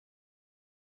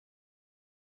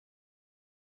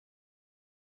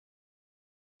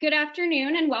Good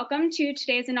afternoon and welcome to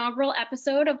today's inaugural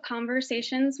episode of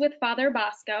Conversations with Father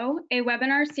Bosco, a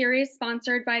webinar series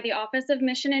sponsored by the Office of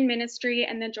Mission and Ministry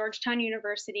and the Georgetown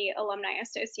University Alumni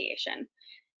Association.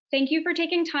 Thank you for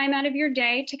taking time out of your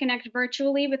day to connect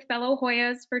virtually with fellow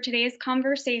Hoyas for today's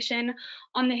conversation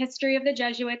on the history of the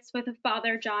Jesuits with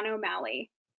Father John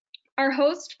O'Malley. Our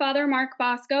host, Father Mark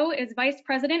Bosco, is Vice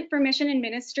President for Mission and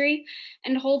Ministry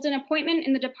and holds an appointment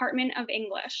in the Department of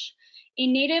English. A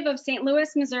native of St. Louis,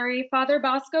 Missouri, Father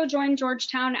Bosco joined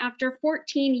Georgetown after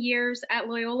 14 years at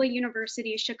Loyola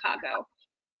University, Chicago,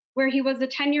 where he was a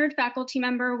tenured faculty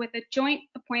member with a joint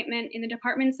appointment in the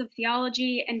Departments of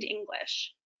Theology and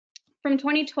English. From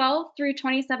 2012 through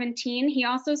 2017, he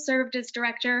also served as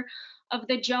director of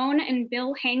the Joan and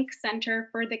Bill Hank Center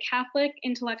for the Catholic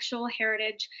Intellectual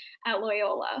Heritage at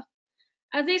Loyola.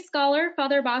 As a scholar,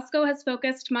 Father Bosco has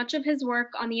focused much of his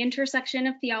work on the intersection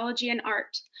of theology and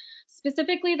art,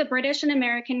 specifically the British and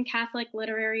American Catholic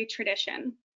literary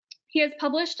tradition. He has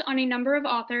published on a number of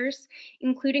authors,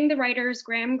 including the writers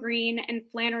Graham Greene and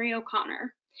Flannery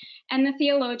O'Connor, and the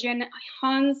theologian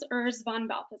Hans Urs von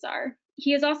Balthasar.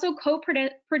 He is also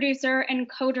co-producer and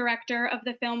co-director of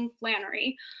the film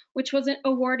Flannery, which was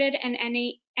awarded an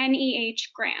NEH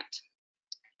grant.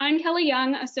 I'm Kelly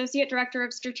Young, Associate Director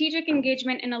of Strategic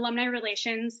Engagement and Alumni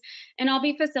Relations, and I'll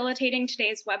be facilitating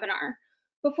today's webinar.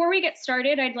 Before we get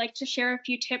started, I'd like to share a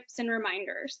few tips and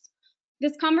reminders.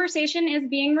 This conversation is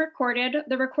being recorded.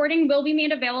 The recording will be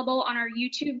made available on our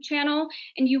YouTube channel,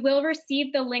 and you will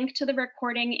receive the link to the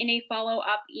recording in a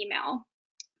follow-up email.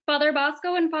 Father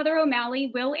Bosco and Father O'Malley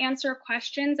will answer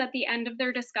questions at the end of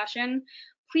their discussion.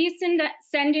 Please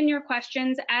send in your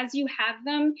questions as you have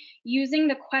them using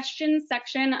the questions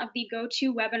section of the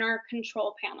GoToWebinar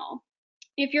control panel.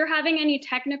 If you're having any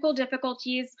technical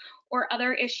difficulties or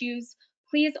other issues,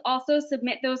 please also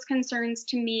submit those concerns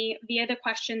to me via the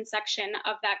questions section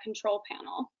of that control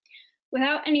panel.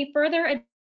 Without any further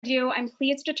ado, I'm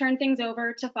pleased to turn things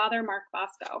over to Father Mark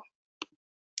Bosco.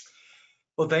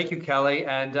 Well, thank you, Kelly,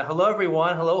 and hello,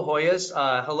 everyone. Hello, Hoyas.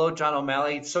 Hello, John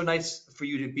O'Malley. It's so nice for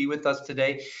you to be with us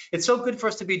today. It's so good for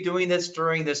us to be doing this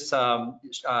during this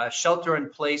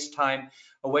shelter-in-place time,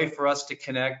 a way for us to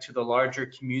connect to the larger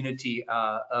community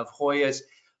of Hoyas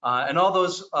and all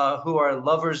those who are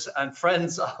lovers and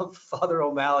friends of Father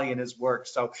O'Malley and his work.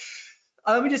 So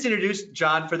let me just introduce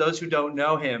John for those who don't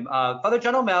know him. Father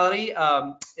John O'Malley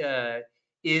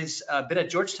is been at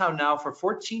Georgetown now for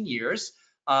 14 years.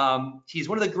 He's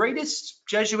one of the greatest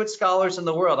Jesuit scholars in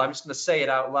the world. I'm just going to say it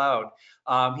out loud.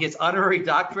 He has honorary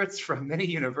doctorates from many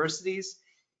universities.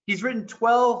 He's written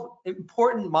 12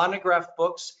 important monograph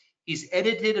books. He's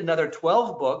edited another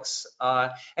 12 books,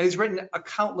 and he's written a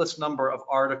countless number of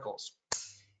articles.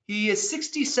 He is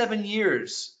 67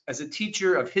 years as a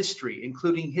teacher of history,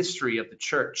 including history of the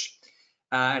church.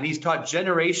 And he's taught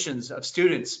generations of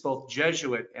students, both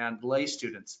Jesuit and lay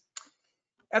students.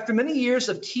 After many years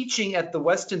of teaching at the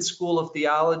Weston School of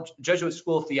Theology, Jesuit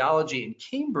School of Theology in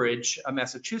Cambridge,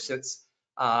 Massachusetts,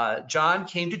 John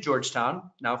came to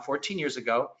Georgetown now 14 years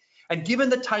ago and given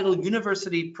the title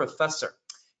University Professor.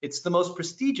 It's the most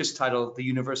prestigious title the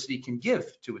university can give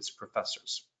to its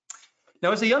professors.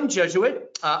 Now, as a young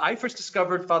Jesuit, I first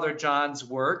discovered Father John's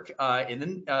work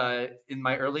in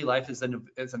my early life as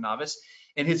a novice.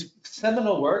 In his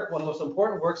seminal work, one of the most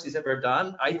important works he's ever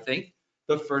done, I think,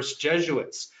 The First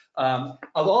Jesuits. Of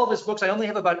all of his books, I only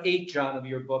have about 8, John, of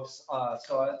your books,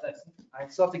 so I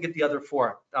still have to get the other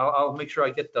 4. I'll make sure I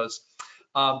get those.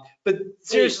 But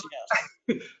seriously,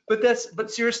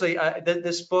 seriously,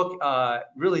 this book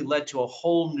really led to a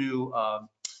whole new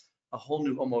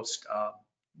almost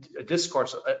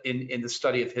discourse in the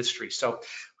study of history. So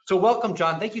welcome,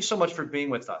 John. Thank you so much for being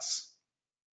with us.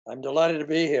 I'm delighted to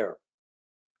be here.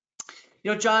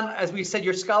 You know, John, as we said,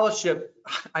 your scholarship,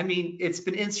 I mean, it's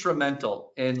been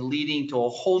instrumental in leading to a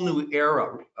whole new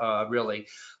era, really,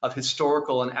 of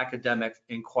historical and academic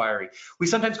inquiry. We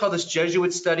sometimes call this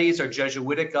Jesuit studies or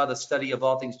Jesuitica, the study of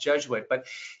all things Jesuit. But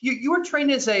you were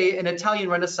trained as an Italian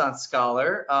Renaissance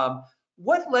scholar.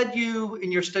 What led you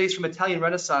in your studies from Italian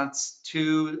Renaissance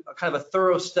to a kind of a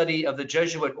thorough study of the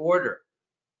Jesuit order?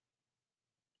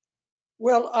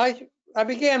 Well, I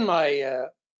began my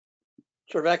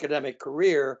sort of academic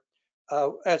career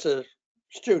as a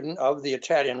student of the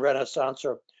Italian Renaissance,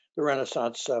 or the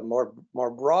Renaissance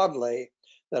more broadly.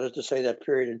 That is to say, that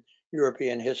period in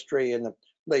European history in the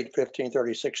late 15th,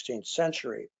 early 16th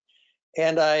century.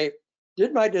 And I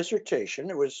did my dissertation.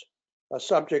 It was a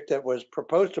subject that was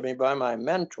proposed to me by my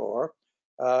mentor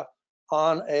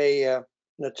on an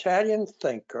Italian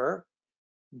thinker,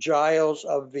 Giles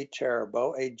of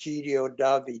Viterbo, Egidio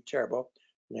da Viterbo,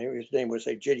 His name was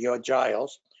Egidio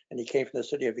Giles, and he came from the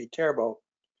city of Viterbo.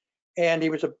 And he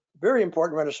was a very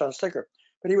important Renaissance thinker.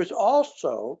 But he was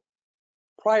also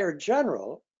prior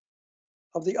general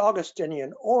of the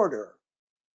Augustinian order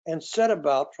and set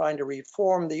about trying to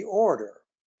reform the order.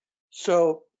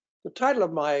 So the title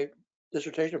of my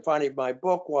dissertation, finally my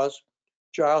book, was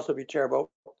Giles of Viterbo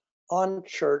on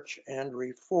Church and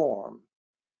Reform.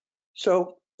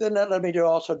 So then that led me to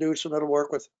also do some little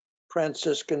work with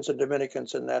Franciscans and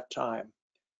Dominicans in that time.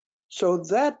 So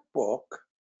that book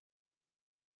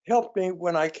helped me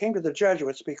when I came to the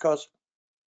Jesuits, because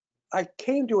I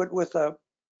came to it with a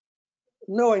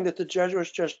knowing that the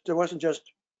Jesuits there wasn't just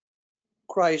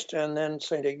Christ and then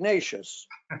St. Ignatius.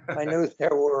 I knew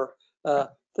there were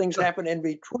things happen in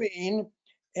between,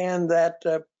 and that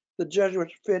the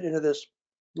Jesuits fit into this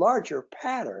larger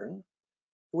pattern,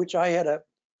 which I had a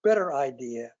better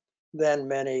idea than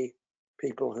many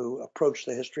people who approached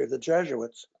the history of the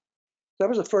Jesuits. That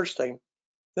was the first thing.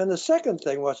 Then the second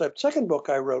thing was, the second book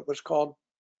I wrote was called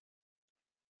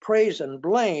Praise and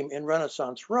Blame in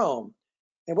Renaissance Rome.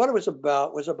 And what it was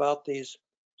about these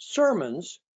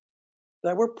sermons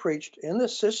that were preached in the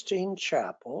Sistine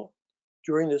Chapel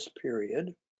during this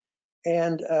period.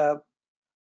 And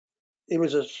it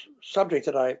was a subject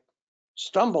that I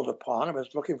stumbled upon. I was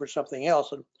looking for something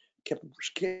else and kept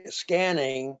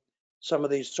scanning some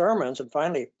of these sermons, and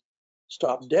finally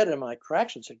stopped dead in my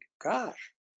tracks and said,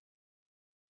 gosh,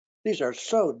 these are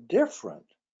so different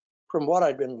from what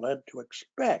I'd been led to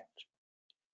expect.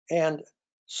 And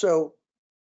so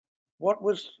what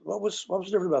was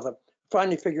different about them?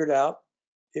 Finally figured out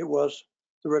it was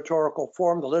the rhetorical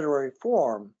form, the literary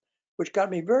form, which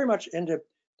got me very much into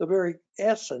the very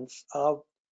essence of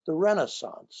the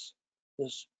Renaissance,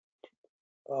 this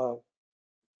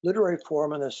literary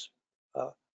form and this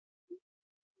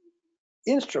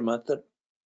instrument that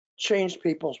changed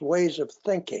people's ways of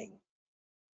thinking.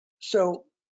 So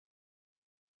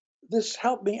this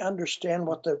helped me understand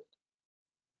what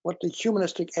the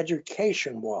humanistic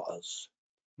education was.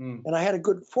 And I had a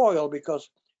good foil, because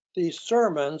these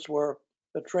sermons were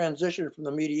the transition from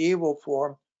the medieval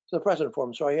form to the present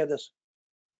form. So I had this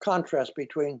contrast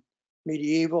between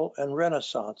medieval and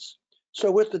Renaissance.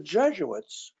 So with the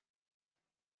Jesuits,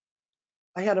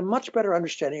 I had a much better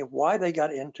understanding of why they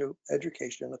got into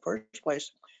education in the first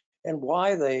place, and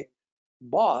why they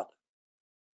bought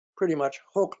pretty much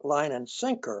hook, line, and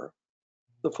sinker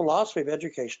the philosophy of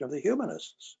education of the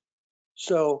humanists.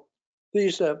 So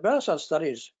these Renaissance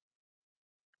studies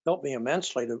helped me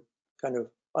immensely to kind of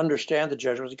understand the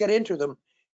Jesuits, get into them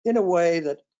in a way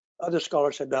that other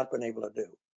scholars had not been able to do.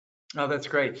 Oh, that's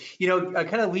great. You know,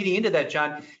 kind of leading into that,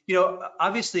 John, you know,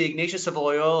 obviously Ignatius of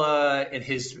Loyola and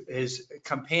his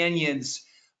companions,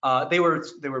 they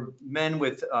were men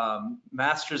with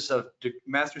master's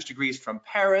degrees from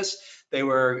Paris. They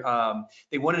wanted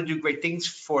to do great things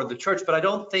for the church, but I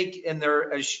don't think in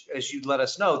their, as you let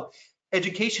us know,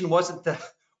 education wasn't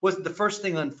the first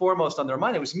thing and foremost on their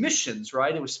mind. It was missions,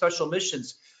 right? It was special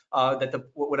missions that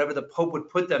whatever the Pope would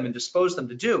put them and dispose them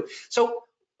to do. So,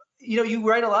 you know, you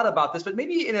write a lot about this, but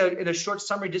maybe in a short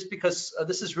summary, just because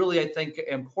this is really, I think,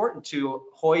 important to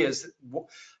Hoyas.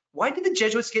 Why did the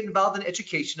Jesuits get involved in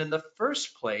education in the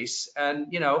first place?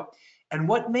 And, you know, and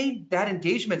what made that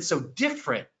engagement so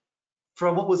different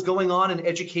from what was going on in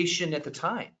education at the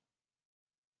time?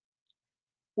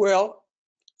 Well,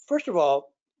 first of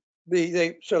all,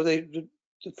 the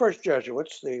first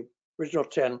Jesuits, the original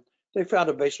 10, they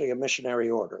founded basically a missionary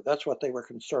order. That's what they were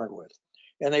concerned with.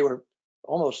 And they were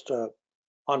almost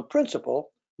on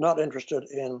principle not interested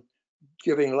in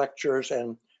giving lectures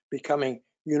and becoming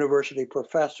university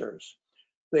professors.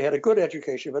 They had a good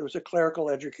education, but it was a clerical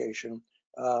education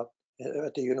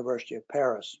at the University of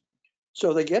Paris.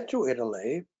 So they get to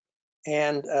Italy,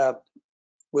 and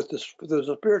with the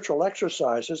spiritual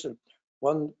exercises, and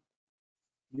one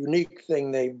unique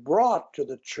thing they brought to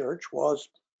the church was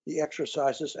the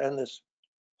exercises and this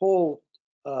whole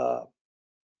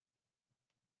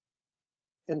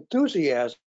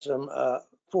enthusiasm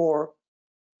for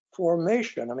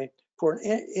formation. I mean, for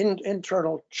an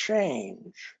internal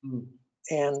change,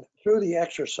 and through the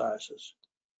exercises.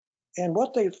 And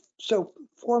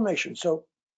formation. So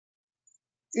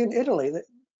in Italy, they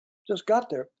just got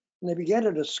there, and they began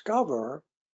to discover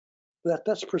that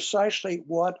that's precisely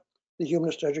what the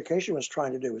humanist education was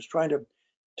trying to do, was trying to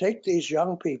take these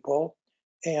young people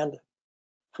and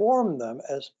form them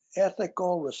as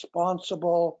ethical,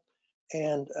 responsible,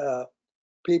 and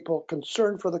people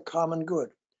concerned for the common good.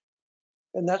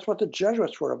 And that's what the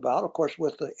Jesuits were about, of course,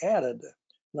 with the added,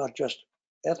 not just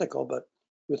ethical, but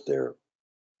with their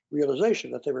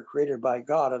realization that they were created by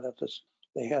God, and that this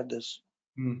They had this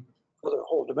Mm. other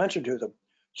whole dimension to them.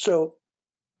 So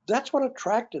that's what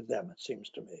attracted them, it seems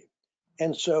to me.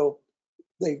 And so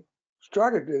they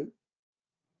started to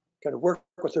kind of work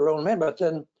with their own men, but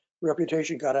then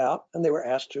reputation got out and they were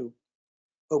asked to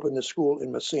open the school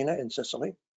in Messina in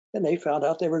Sicily, and they found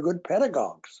out they were good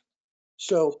pedagogues.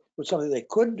 So it was something they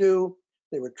could do,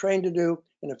 they were trained to do,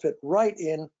 and it fit right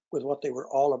in with what they were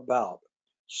all about.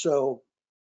 So,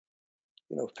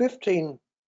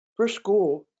 first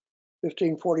school,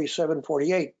 1547,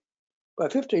 48. By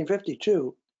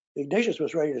 1552, Ignatius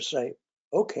was ready to say,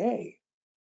 okay,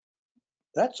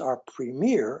 that's our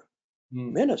premier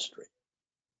ministry.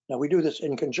 Now, we do this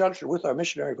in conjunction with our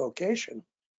missionary vocation,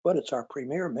 but it's our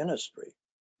premier ministry.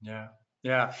 Yeah,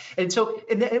 yeah. And so,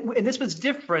 and this was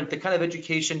different, the kind of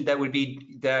education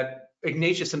that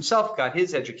Ignatius himself got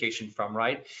his education from,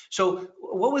 right? So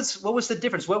what was the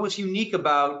difference? What was unique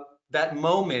about that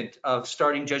moment of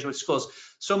starting Jesuit schools?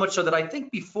 So much so that I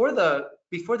think before the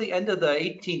end of the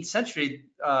 18th century,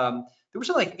 there were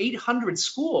something like 800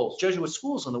 schools, Jesuit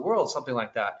schools in the world, something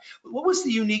like that. What was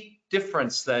the unique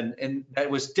difference then, and that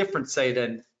was different, say,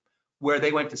 than where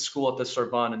they went to school at the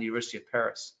Sorbonne and the University of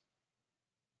Paris?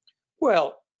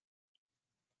 Well,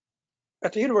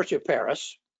 at the University of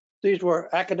Paris, these were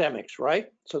academics,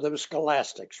 right? So there was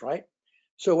scholastics, right?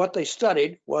 So what they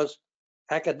studied was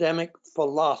academic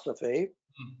philosophy,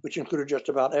 which included just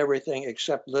about everything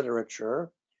except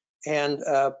literature, and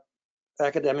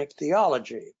academic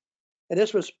theology. And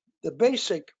this was the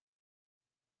basic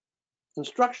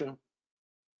instruction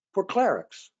for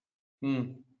clerics.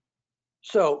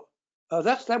 So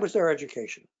that was their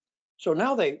education. So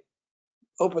now they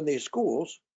open these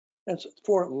schools and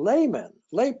for laymen,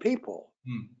 lay people,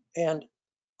 and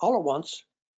all at once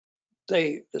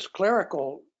these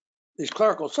clerical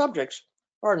subjects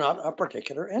are not of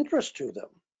particular interest to them.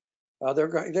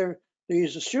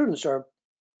 These students are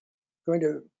going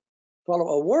to follow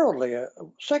a worldly, a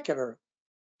secular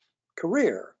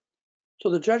career. So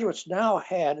the Jesuits now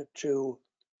had to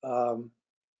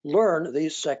learn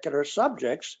these secular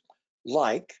subjects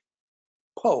like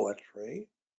poetry,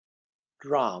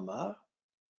 drama,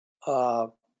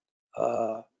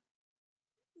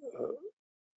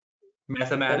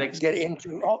 mathematics. Get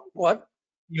into what?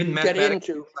 Even mathematics.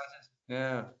 Get into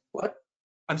Yeah. what?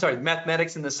 I'm sorry,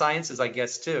 mathematics and the sciences, I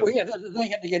guess, too. Well, yeah, they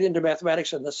had to get into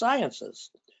mathematics and the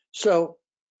sciences. So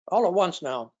all at once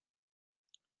now,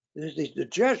 the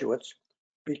Jesuits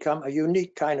become a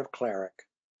unique kind of cleric.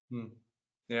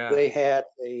 Yeah. They had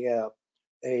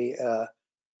a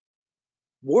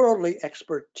worldly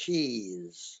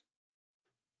expertise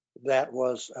that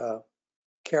was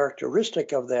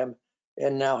characteristic of them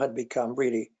and now had become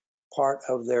really part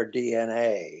of their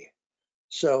DNA.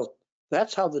 So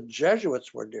that's how the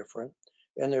Jesuits were different,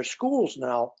 and their schools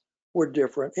now were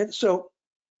different. And so,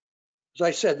 as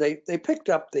I said, they picked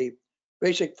up the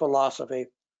basic philosophy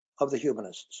of the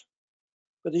humanists,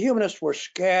 but the humanists were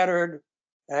scattered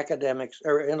academics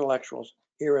or intellectuals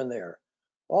here and there.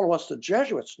 All of us, the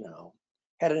Jesuits now,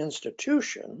 had an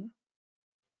institution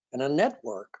and a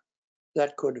network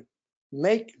that could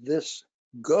make this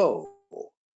go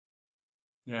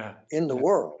in the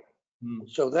world.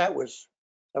 So that was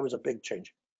a big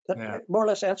change. That more or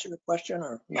less answer the question,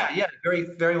 or not? Yeah,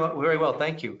 very well.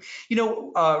 Thank you.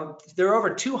 There are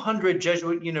over 200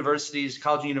 Jesuit universities,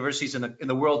 college universities in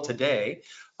the world today,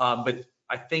 but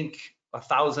I think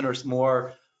 1,000 or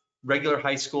more regular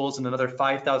high schools and another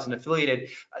 5,000 affiliated.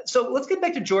 So let's get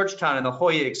back to Georgetown and the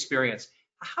Hoya experience.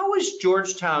 How is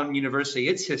Georgetown University,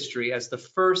 its history as the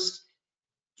first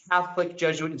Catholic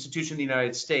Jesuit institution in the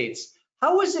United States,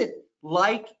 how is it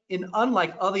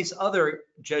unlike all these other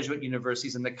Jesuit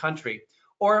universities in the country?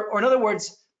 Or in other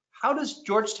words, how does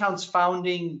Georgetown's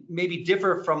founding maybe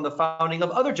differ from the founding of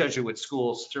other Jesuit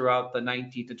schools throughout the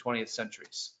 19th and 20th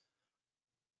centuries?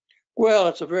 Well,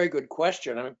 it's a very good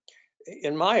question. I mean,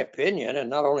 in my opinion, and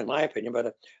not only my opinion,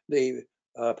 but the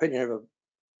opinion of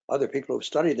other people who've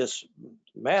studied this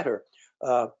matter,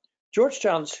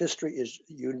 Georgetown's history is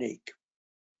unique.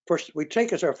 First, we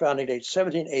take as our founding date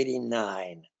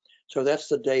 1789. So that's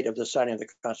the date of the signing of the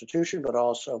Constitution, but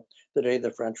also the day of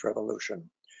the French Revolution.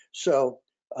 So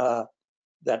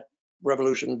that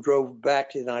revolution drove back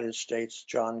to the United States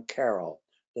John Carroll,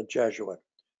 the Jesuit.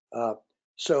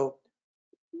 So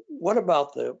what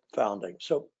about the founding?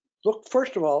 So look,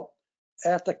 first of all,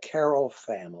 at the Carroll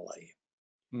family.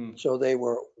 So they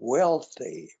were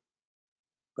wealthy,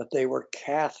 but they were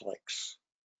Catholics.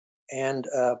 And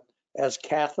as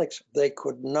Catholics, they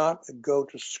could not go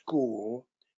to school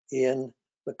in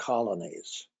the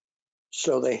colonies.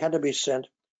 So they had to be sent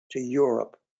to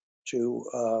Europe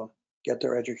to get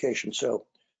their education. So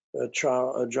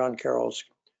John Carroll's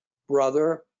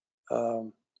brother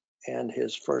and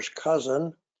his first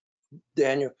cousin,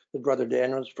 Daniel, his brother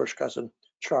Daniel's first cousin,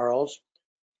 Charles,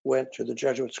 went to the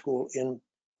Jesuit school in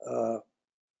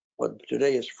what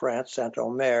today is France,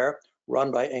 Saint-Omer,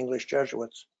 run by English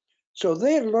Jesuits. So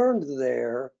they had learned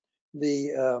there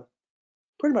the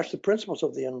pretty much the principles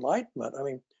of the Enlightenment. I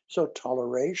mean, so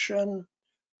toleration,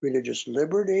 religious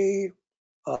liberty,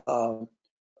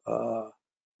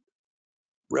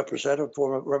 representative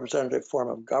form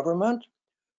of government.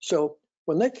 So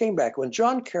when they came back, when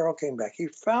John Carroll came back, he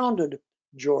founded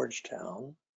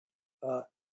Georgetown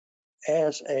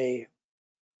as a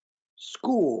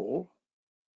school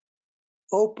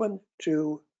open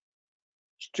to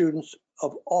students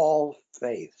of all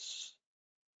faiths.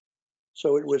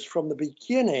 So it was from the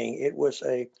beginning, it was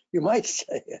a, you might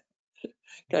say,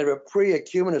 kind of a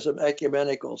pre-ecumenism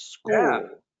ecumenical school.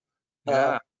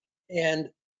 Yeah. And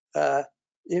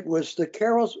it was the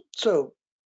Carrolls. So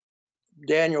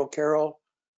Daniel Carroll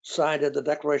signed the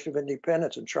Declaration of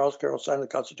Independence and Charles Carroll signed the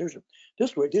Constitution.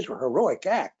 These were heroic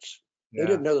acts. They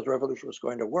didn't know that the revolution was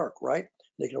going to work, right?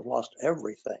 They could have lost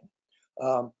everything.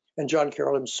 And John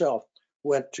Carroll himself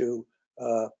went to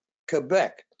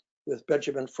Quebec with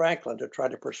Benjamin Franklin to try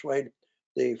to persuade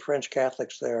the French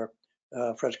Catholics there,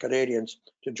 French Canadians,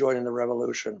 to join in the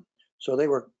revolution. So they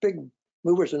were big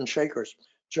movers and shakers.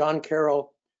 John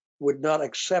Carroll would not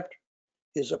accept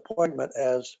his appointment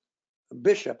as a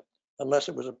bishop unless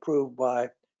it was approved by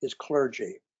his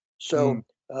clergy. So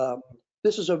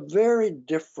this is a very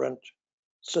different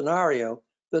scenario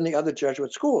than the other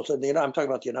Jesuit schools. And I'm talking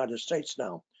about the United States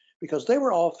now, because they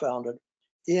were all founded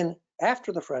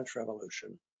after the French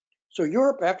Revolution. So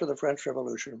Europe after the French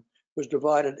Revolution was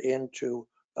divided into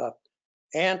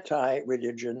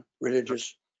anti-religion,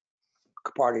 religious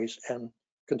parties and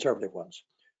conservative ones.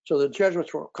 So the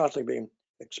Jesuits were constantly being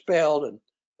expelled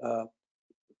and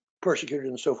persecuted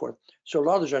and so forth. So a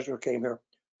lot of the Jesuits who came here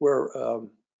were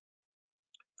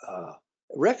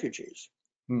refugees.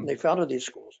 And they founded these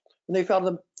schools. And they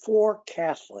founded them for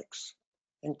Catholics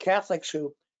and Catholics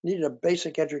who needed a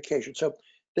basic education. So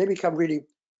they become really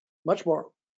much more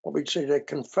what we'd say today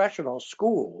confessional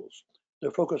schools.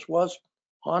 Their focus was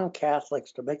on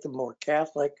Catholics to make them more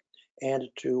Catholic and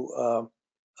to,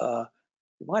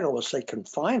 you might almost say,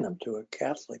 confine them to a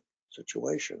Catholic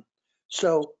situation.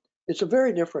 So it's a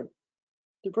very different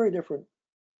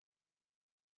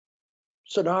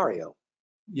scenario.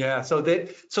 Yeah, so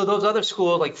those other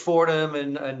schools like Fordham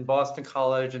and Boston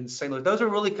College and St. Louis, those are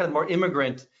really kind of more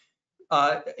immigrant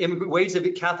waves of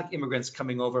Catholic immigrants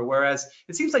coming over. Whereas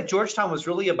it seems like Georgetown was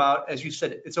really about, as you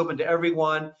said, it's open to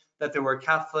everyone, that there were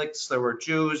Catholics, there were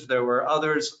Jews, there were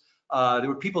others, there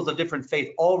were peoples of different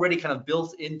faith already kind of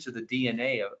built into the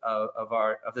DNA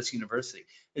of this university.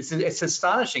 It's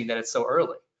astonishing that it's so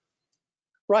early.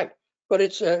 Right, but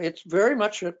it's very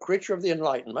much a creature of the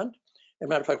Enlightenment. As a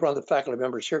matter of fact, one of the faculty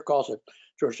members here calls it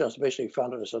Georgetown's basically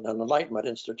founded as an Enlightenment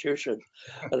institution.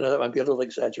 I know that might be a little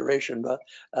exaggeration, but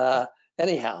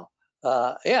anyhow,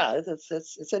 yeah,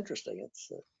 it's interesting.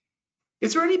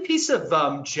 Is there any piece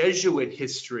of Jesuit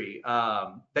history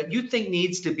that you think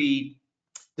needs to be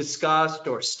discussed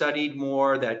or studied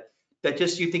more, that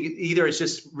just you think either is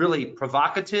just really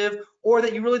provocative, or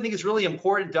that you really think is really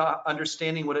important to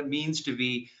understanding what it means to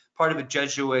be part of a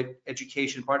Jesuit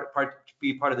education, to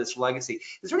be part of this legacy?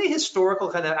 Is there any historical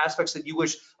kind of aspects that you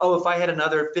wish, oh, if I had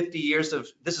another 50 years of,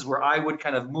 this is where I would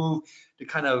kind of move to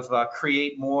kind of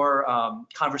create more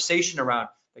conversation around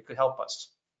that could help us?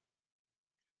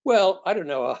 Well, I don't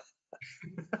know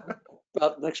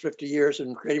about the next 50 years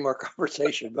and creating more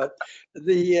conversation, but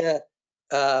the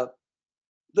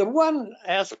one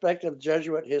aspect of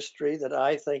Jesuit history that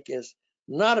I think is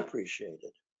not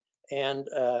appreciated and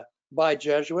by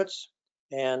Jesuits,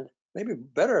 and maybe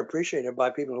better appreciated by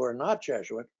people who are not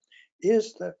Jesuit,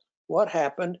 is what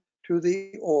happened to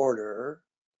the order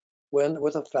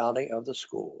with the founding of the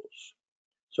schools.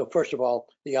 So first of all,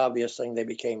 the obvious thing, they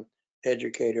became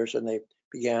educators and they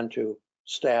began to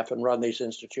staff and run these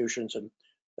institutions, and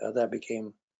that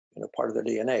became part of their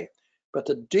DNA. But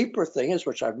the deeper thing is,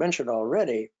 which I've mentioned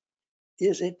already,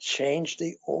 is it changed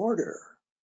the order.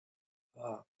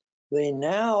 They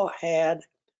now had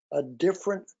a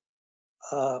different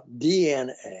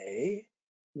DNA.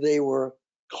 They were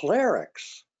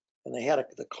clerics, and they had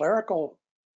the clerical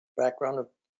background of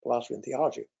philosophy and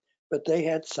theology, but they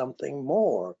had something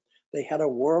more. They had a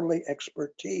worldly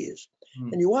expertise.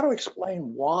 And you want to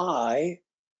explain why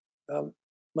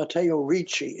Matteo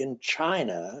Ricci in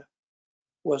China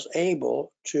was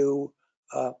able to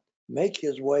make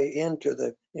his way into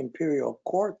the imperial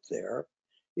court there,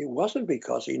 it wasn't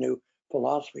because he knew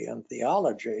philosophy and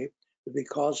theology, but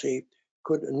because he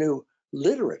knew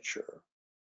literature.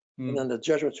 And then the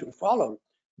Jesuits who followed,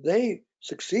 they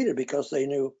succeeded because they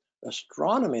knew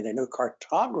astronomy, they knew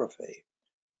cartography.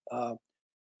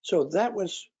 So that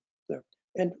was the,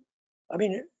 and I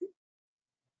mean,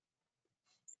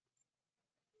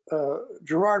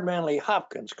 Gerard Manley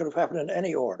Hopkins could have happened in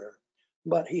any order,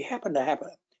 but he happened to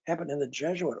happen in the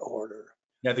Jesuit order.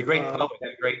 Yeah, the great poet, the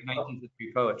great 19th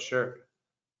century poet, sure.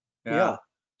 Yeah.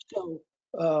 So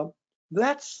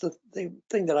that's the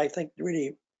thing that I think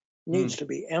really needs to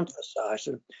be emphasized.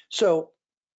 And so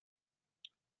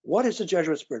what is the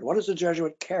Jesuit spirit? What is the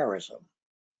Jesuit charism?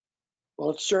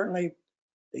 Well, it's certainly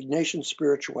Ignatian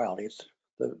spirituality. It's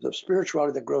the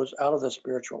spirituality that grows out of the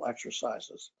spiritual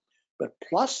exercises. But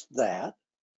plus that,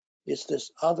 it's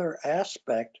this other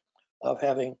aspect of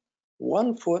having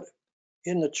one foot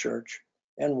in the church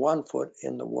and one foot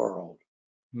in the world.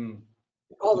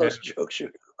 All those jokes you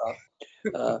do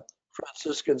about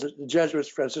Franciscans, the Jesuits,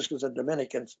 Franciscans, and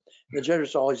Dominicans. The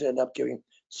Jesuits always end up giving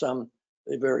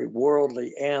a very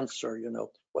worldly answer, you know,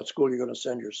 what school you're going to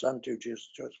send your son to, Jesus,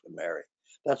 Joseph, and Mary,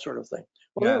 that sort of thing.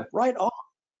 Well, they're right on.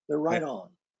 They're right on.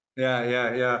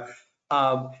 Yeah.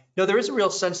 No, there is a real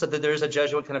sense that there is a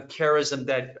Jesuit kind of charism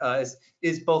that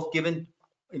is both given,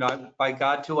 you know, by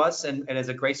God to us and as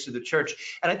a grace to the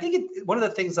church. And I think one of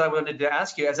the things I wanted to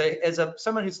ask you, as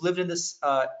someone who's lived in this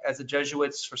as a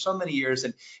Jesuits for so many years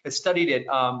and has studied it,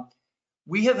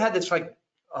 we have had this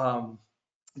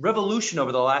revolution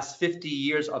over the last 50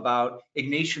 years about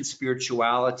Ignatian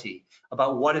spirituality,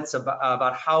 about what it's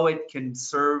about how it can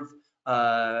serve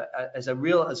as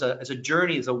a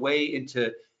journey, as a way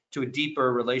into a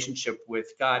deeper relationship with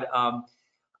God.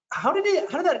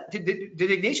 Did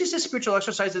Ignatius' spiritual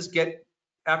exercises get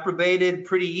approbated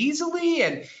pretty easily?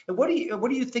 And what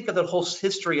do you think of the whole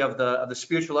history of the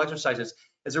spiritual exercises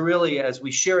as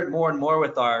we share it more and more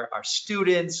with our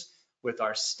students, with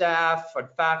our staff, our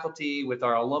faculty, with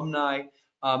our alumni?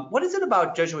 What is it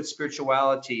about Jesuit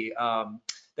spirituality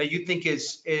that you think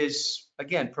is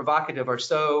again provocative or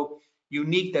so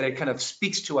unique that it kind of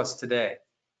speaks to us today?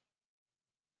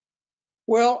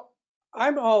 Well,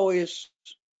 I'm always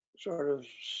sort of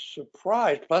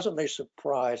pleasantly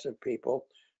surprised at people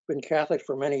who've been Catholic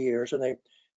for many years, and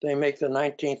they make the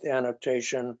 19th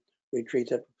annotation, we treat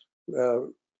that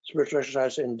spiritual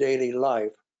exercise in daily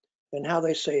life, and how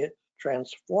they say it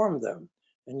transformed them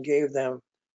and gave them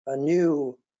a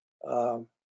new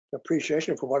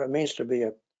appreciation for what it means to be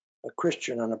a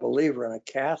Christian and a believer and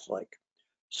a Catholic.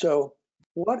 So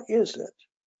what is it?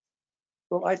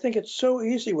 Well, I think it's so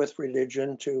easy with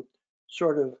religion to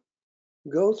sort of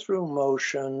go through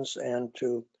motions and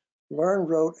to learn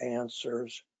rote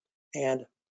answers and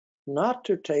not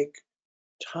to take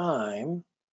time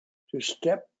to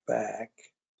step back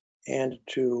and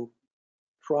to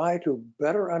try to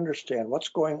better understand what's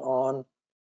going on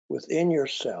within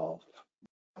yourself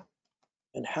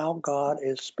and how God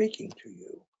is speaking to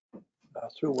you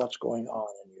through what's going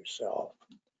on in yourself.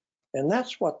 And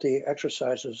that's what the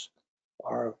exercises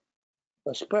are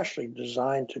especially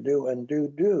designed to do and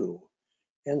do.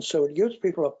 And so it gives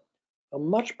people a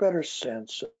much better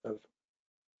sense of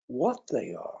what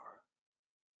they are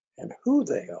and who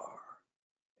they are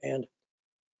and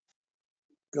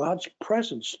God's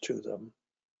presence to them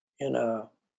in a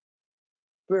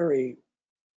very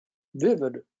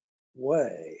vivid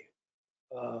way.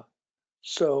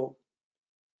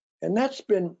 And that's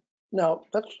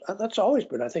always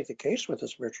been, I think, the case with the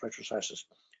spiritual exercises.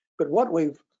 But what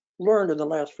we've learned in the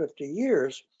last 50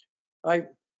 years,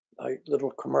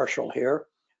 little commercial here,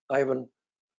 I have an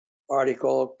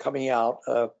article coming out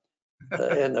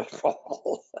in the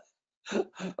fall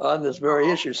on this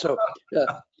very issue. So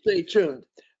stay tuned.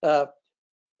 But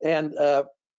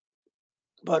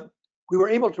we were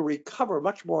able to recover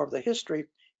much more of the history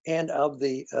and of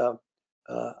the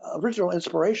original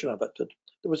inspiration of it that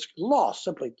was lost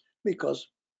simply because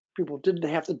people didn't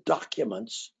have the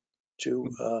documents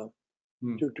to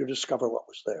discover what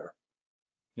was there.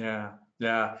 Yeah.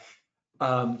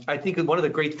 I think one of the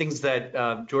great things that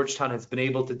Georgetown has been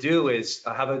able to do is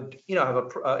have a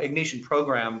Ignatian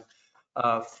program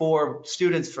for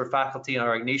students, for faculty in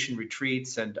our Ignatian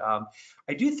retreats, and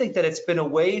I do think that it's been a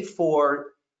way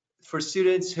for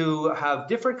students who have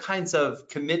different kinds of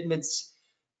commitments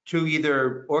to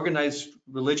either organized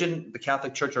religion, the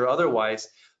Catholic Church, or otherwise.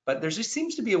 But there just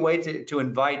seems to be a way to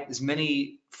invite as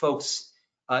many folks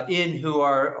in who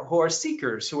are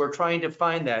seekers, who are trying to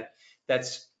find that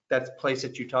place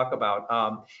that you talk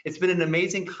about. It's been an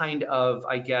amazing kind of,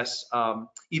 I guess,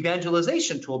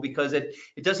 evangelization tool, because it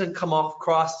doesn't come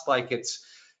across like it's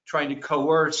trying to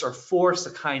coerce or force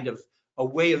a kind of a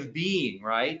way of being,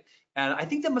 right? And I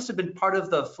think that must have been part of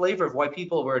the flavor of why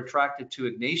people were attracted to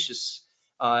Ignatius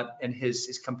and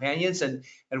his companions, and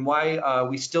why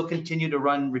we still continue to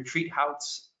run retreat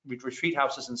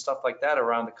houses and stuff like that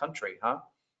around the country, huh?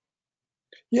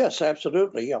 Yes,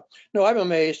 absolutely. Yeah. No, I'm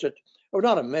amazed at, or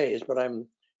not amazed, but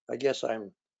I guess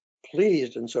I'm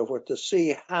pleased and so forth to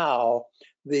see how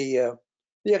the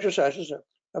exercises are,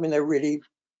 I mean, they're really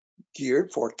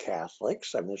geared for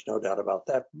Catholics. I mean, there's no doubt about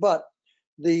that, but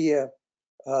the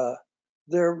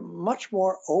they're much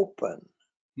more open,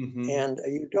 and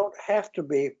you don't have to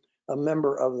be a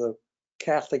member of the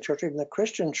Catholic Church, even the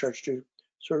Christian Church, to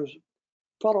sort of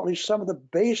follow at least some of the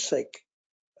basic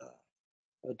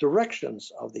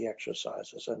directions of the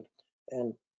exercises,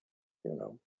 and you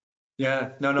know, Yeah,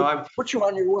 no, I put you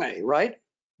on your way, right?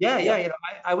 Yeah. You know,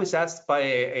 I was asked by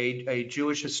a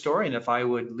Jewish historian if I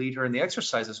would lead her in the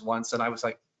exercises once, and I was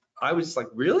like,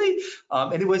 really?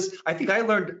 And it was, I think I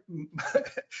learned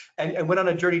and went on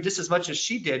a journey just as much as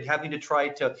she did, having to try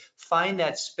to find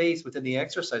that space within the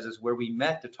exercises where we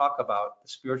met to talk about the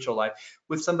spiritual life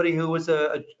with somebody who was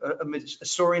a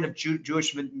historian of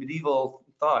Jewish medieval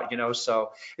thought, you know. So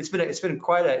it's been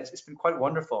quite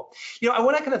wonderful. You know, I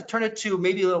want to kind of turn it to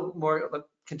maybe a little more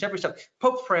contemporary stuff.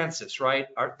 Pope Francis, right?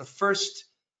 The first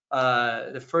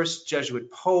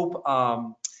Jesuit Pope.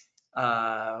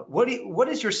 What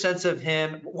is your sense of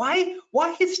him?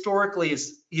 Why historically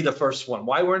is he the first one?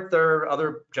 Why weren't there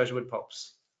other Jesuit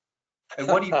popes? And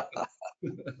what do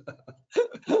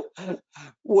you?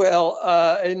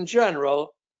 Well, in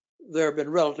general, there have been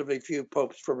relatively few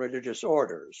popes from religious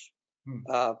orders.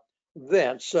 So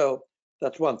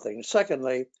that's one thing.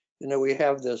 Secondly, you know, we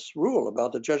have this rule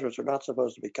about the Jesuits are not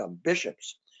supposed to become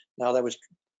bishops. Now, there was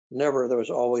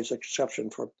always exception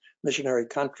for missionary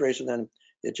countries, and then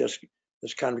it just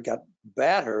kind of got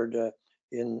battered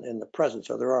in the present.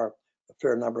 So there are a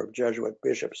fair number of Jesuit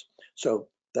bishops. So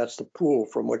that's the pool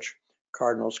from which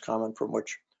cardinals come and from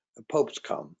which the popes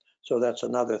come. So that's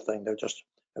another thing. There just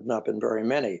have not been very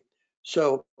many.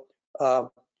 So,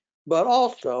 but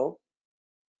also,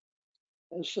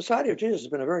 the Society of Jesus has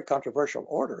been a very controversial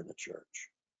order in the church.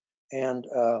 And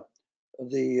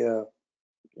you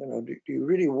know, do you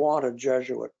really want a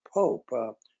Jesuit pope?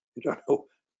 You don't know.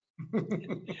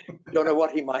 You don't know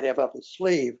what he might have up his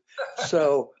sleeve.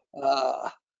 So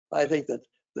I think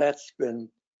that's been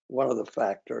one of the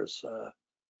factors.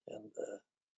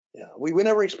 Yeah, we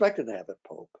never expected to have a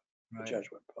pope, a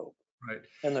Jesuit pope. Right.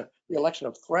 And the election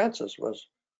of Francis was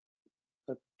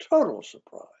a total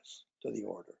surprise to the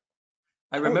order.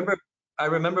 I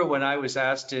remember when I was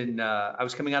asked I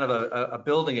was coming out of a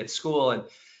building at school, and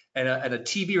a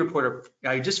TV reporter,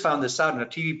 I just found this out, and a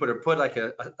TV reporter put like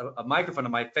a microphone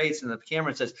on my face and the camera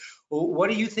and says, well, what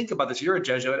do you think about this? You're a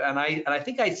Jesuit. And I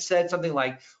think I said something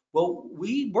like, well,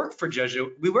 we work for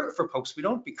popes, we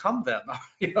don't become them.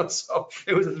 You know, so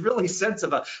it was a really sense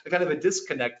of a kind of a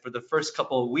disconnect for the first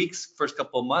couple of weeks, first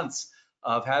couple of months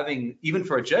of having, even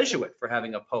for a Jesuit, for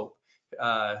having a pope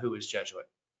who is Jesuit.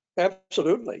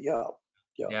 Absolutely, yeah.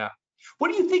 What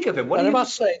do you think of him? I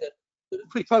must say that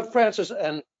Pope Francis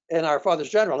and our Fathers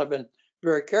General have been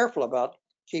very careful about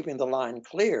keeping the line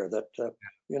clear that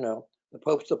you know, the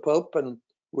Pope's the Pope and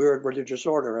we're a religious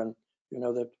order, and you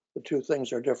know that the two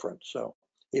things are different. So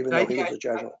even though he was a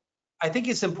Jesuit, I think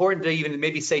it's important to even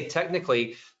maybe say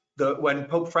technically, when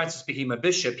Pope Francis became a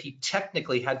bishop, he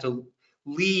technically had to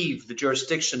leave the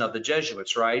jurisdiction of the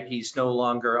Jesuits, right? He's no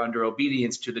longer under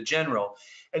obedience to the general.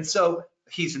 And so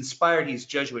he's inspired, he's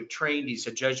Jesuit trained, he's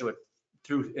a Jesuit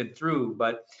through and through,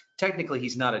 but technically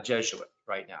he's not a Jesuit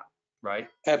right now, right?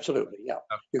 Absolutely, yeah.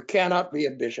 Okay. You cannot be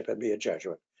a bishop and be a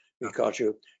Jesuit because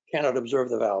you cannot observe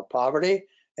the vow of poverty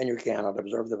and you cannot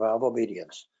observe the vow of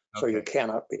obedience. So you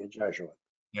cannot be a Jesuit.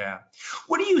 Yeah.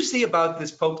 What do you see about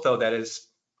this Pope, though, that is,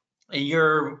 in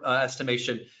your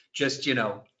estimation, just, you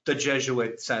know, the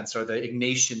Jesuit sense or the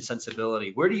Ignatian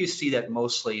sensibility? Where do you see that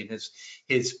mostly in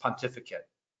his pontificate?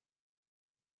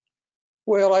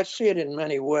 Well, I see it in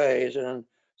many ways, and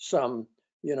some,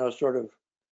 you know, sort of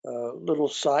little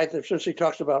side. Since he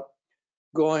talks about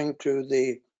going to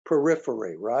the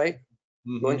periphery, right?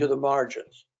 Going to the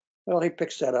margins. Well, he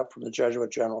picks that up from the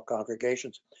Jesuit general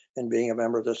congregations and being a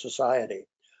member of the society.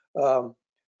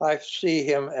 I see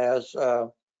him as,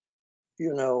 you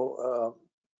know,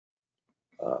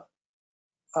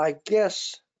 I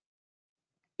guess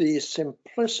the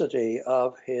simplicity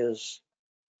of his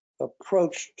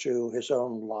approach to his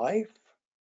own life,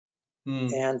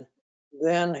 and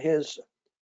then his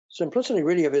simplicity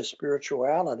really of his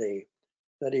spirituality,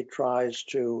 that he tries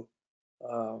to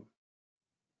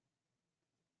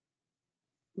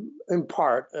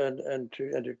impart and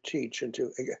to teach and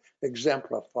to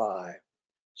exemplify.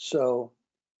 So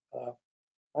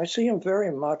I see him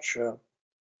very much as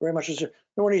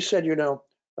when he said, that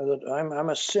I'm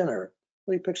a sinner.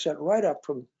 Well, he picks that right up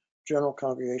from General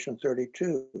Congregation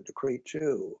 32, Decree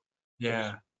 2.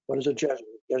 Yeah. What is a Jesuit?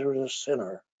 A Jesuit is a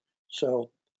sinner. So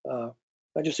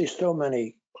I just see so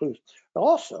many clues.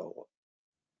 Also,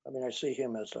 I see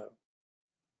him as a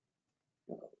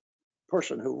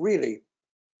person who really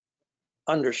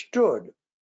understood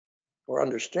or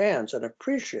understands and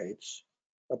appropriates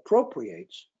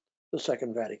the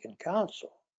Second Vatican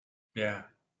Council. Yeah.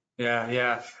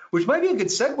 Yeah. Which might be a good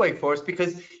segue for us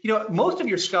because, most of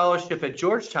your scholarship at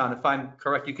Georgetown, if I'm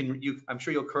correct, I'm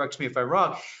sure you'll correct me if I'm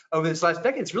wrong, over this last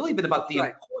decade, it's really been about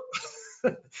the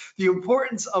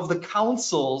importance of the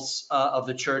councils of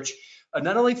the church,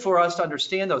 not only for us to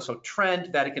understand those, so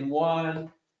Trent, Vatican I,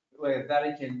 we have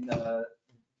Vatican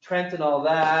Trent and all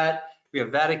that, we have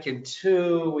Vatican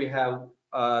II, we have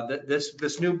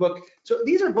this new book. So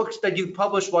these are books that you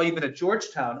published while you've been at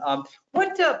Georgetown.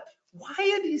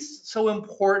 Why are these so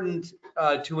important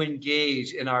to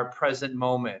engage in our present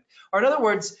moment? Or in other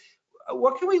words,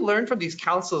 what can we learn from these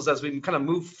councils as we kind of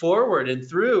move forward and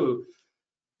through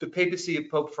the papacy of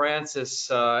Pope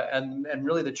Francis and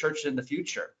really the church in the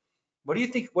future? What do you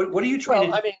think? What are you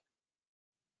trying to do?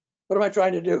 What am I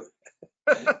trying to do?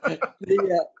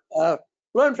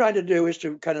 What I'm trying to do is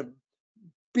to kind of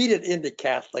beat it into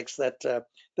Catholics that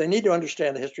they need to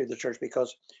understand the history of the church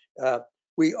because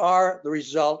we are the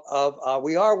result of,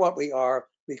 we are what we are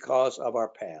because of our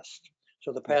past.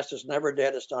 So the past is never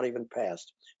dead. It's not even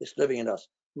past. It's living in us.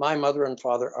 My mother and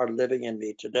father are living in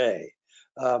me today.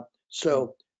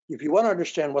 So if you want to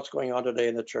understand what's going on today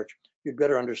in the church, you'd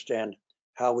better understand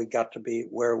how we got to be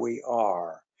where we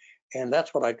are. And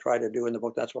that's what I try to do in the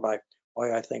book. That's why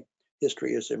I think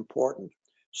history is important.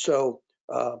 So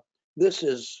this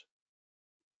is,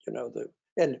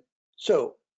 and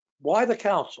so why the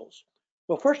councils?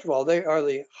 Well, first of all, they are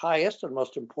the highest and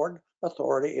most important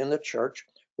authority in the church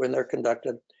when they're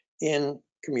conducted in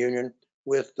communion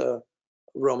with the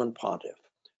Roman pontiff.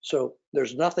 So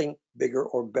there's nothing bigger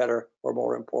or better or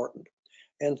more important.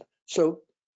 And so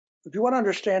if you want to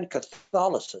understand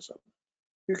Catholicism,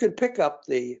 you can pick up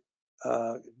the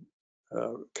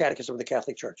Catechism of the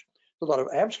Catholic Church. There's a lot of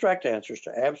abstract answers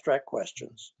to abstract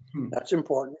questions. That's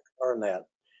important to learn that.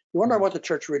 You want to know what the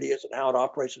church really is and how it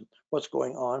operates and what's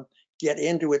going on, get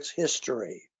into its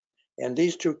history. And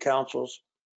these two councils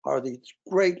are the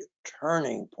great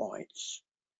turning points.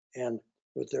 And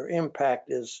with their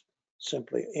impact is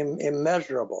simply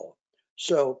immeasurable.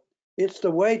 So it's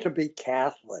the way to be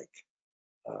Catholic.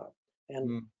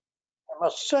 And I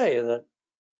must say that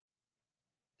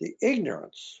the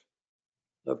ignorance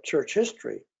of church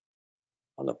history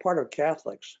on the part of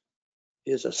Catholics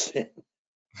is a sin.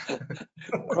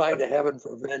 Cry to heaven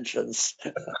for vengeance.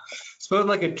 Spoken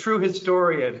like a true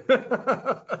historian.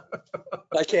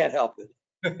 I can't help it.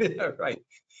 Yeah, right.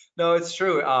 No, it's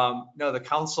true. No, the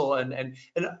council and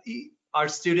our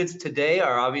students today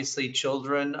are obviously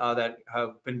children that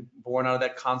have been born out of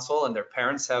that council, and their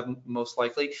parents have most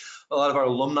likely. A lot of our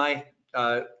alumni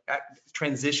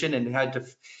transition and had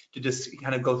to just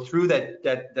kind of go through that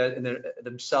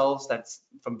themselves. That's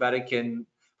from a Vatican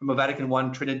I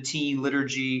Tridentine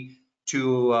liturgy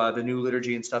to the new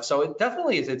liturgy and stuff. So it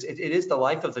definitely is. It is the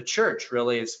life of the church.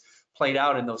 Really is played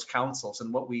out in those councils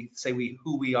and what we say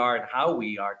who we are and how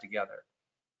we are together.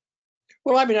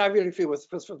 Well, I really feel with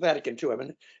Vatican II,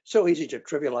 it's so easy to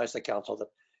trivialize the council that,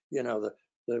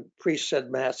 the priest said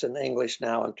mass in English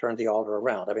now and turned the altar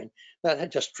around.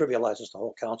 That just trivializes the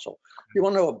whole council. You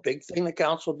want to know a big thing the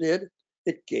council did?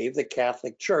 It gave the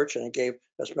Catholic Church, and it gave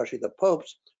especially the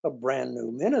popes, a brand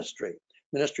new ministry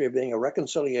of being a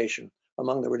reconciliation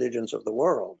among the religions of the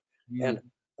world. And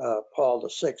Paul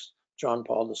VI, John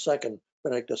Paul II,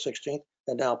 Benedict XVI,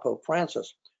 and now Pope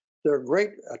Francis, they're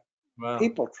great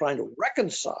people trying to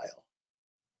reconcile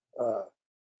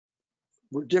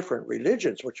different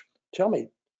religions, which tell me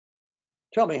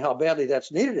how badly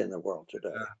that's needed in the world today.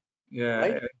 Yeah.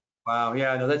 Right? Wow.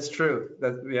 Yeah, no, that's true.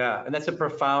 And that's a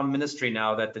profound ministry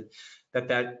now that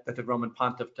the Roman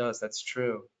Pontiff does. That's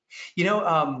true.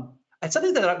 It's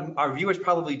something that our viewers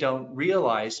probably don't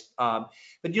realize, but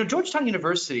Georgetown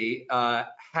University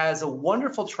has a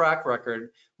wonderful track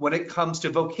record when it comes to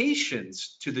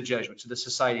vocations to the Jesuits, to the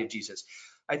Society of Jesus.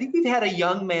 I think we've had a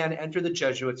young man enter the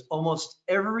Jesuits almost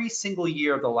every single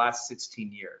year of the last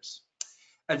 16 years.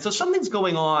 And so something's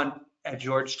going on at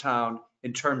Georgetown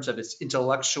in terms of its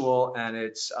intellectual and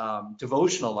its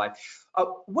devotional life.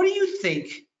 What do you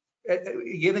think,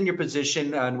 given your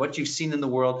position and what you've seen in the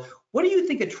world, What do you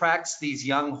think attracts these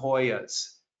young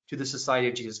Hoyas to the Society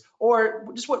of Jesus? Or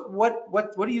just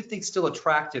what do you think is still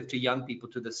attractive to young people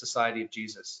to the Society of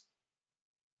Jesus?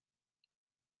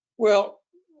 Well,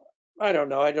 I don't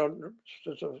know.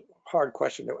 It's a hard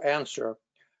question to answer.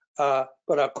 But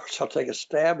of course, I'll take a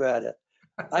stab at it.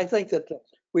 I think that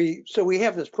we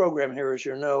have this program here, as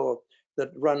you know,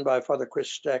 that run by Father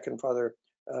Chris Steck and Father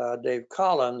Dave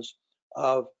Collins,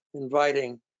 of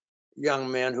inviting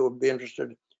young men who would be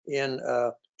interested in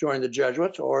joining the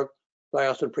Jesuits or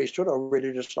diocesan priesthood or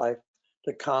religious life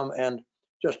to come and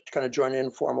just kind of join in an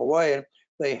informal way. And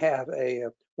they have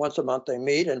once a month they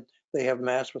meet and they have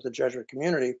mass with the Jesuit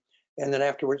community. And then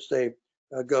afterwards they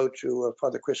go to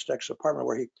Father Chris Steck's apartment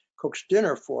where he cooks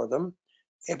dinner for them.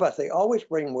 But they always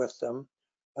bring with them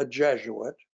a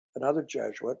Jesuit, another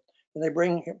Jesuit, and they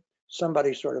bring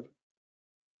somebody sort of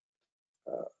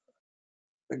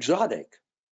exotic.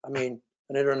 I mean,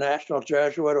 an international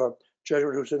Jesuit or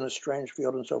Jesuit who's in a strange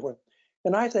field and so forth.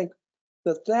 And I think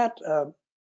that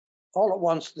all at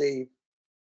once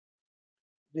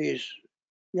these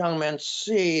young men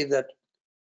see that,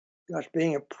 gosh,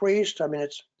 being a priest, I mean,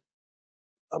 it's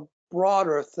a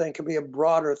broader thing, can be a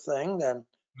broader thing than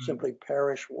simply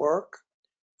parish work,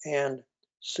 and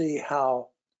see how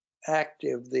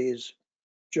active these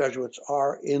Jesuits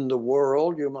are in the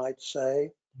world, you might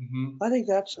say. I think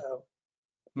that's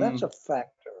a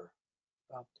factor.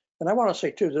 And I want to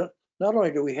say too, that not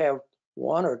only do we have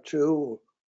one or two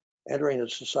entering the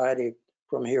society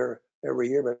from here every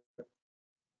year, but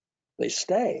they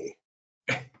stay.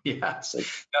 Yes,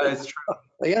 no, that's true.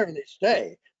 They enter and they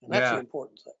stay, and that's the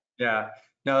important thing. Yeah,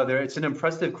 no, it's an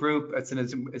impressive group. It's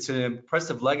an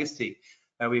impressive legacy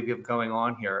that we've got going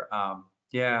on here.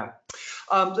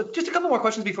 Just a couple more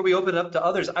questions before we open it up to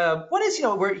others. One is,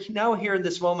 we're now here in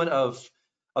this moment of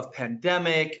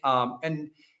pandemic,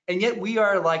 and yet we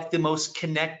are like the most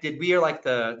connected. We are like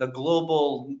the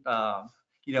global,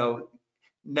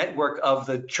 network of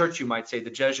the church, you might say,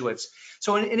 the Jesuits.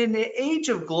 So in an age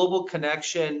of global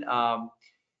connection, and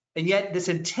yet this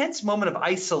intense moment of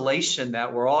isolation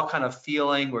that we're all kind of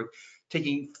feeling, we're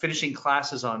finishing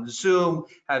classes on Zoom,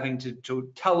 having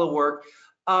to telework.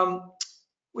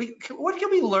 What can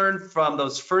we learn from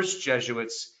those first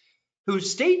Jesuits who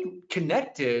stayed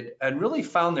connected and really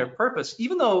found their purpose,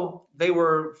 even though they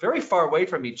were very far away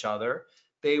from each other?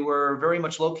 They were very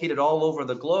much located all over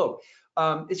the globe.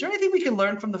 Is there anything we can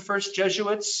learn from the first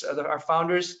Jesuits, our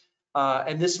founders,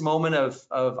 in this moment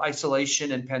of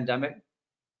isolation and pandemic?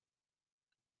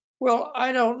 Well,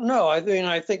 I don't know. I mean,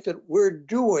 I think that we're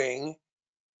doing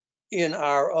in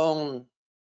our own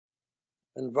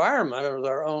environment or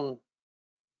our own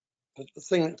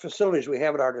facilities we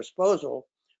have at our disposal,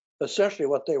 essentially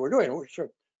what they were doing.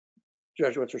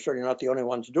 Jesuits are certainly not the only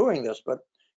ones doing this, but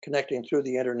connecting through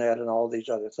the internet and all these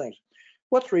other things.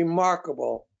 What's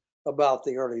remarkable about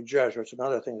the early Jesuits,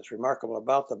 another thing that's remarkable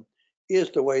about them, is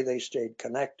the way they stayed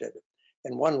connected.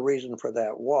 And one reason for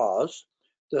that was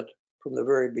that from the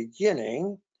very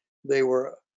beginning,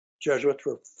 Jesuits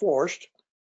were forced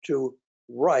to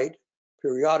write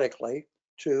periodically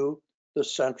to the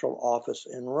central office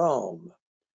in Rome.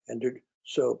 And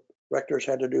so rectors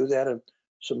had to do that, and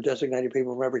some designated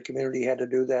people from every community had to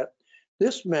do that.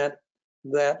 This meant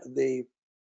that the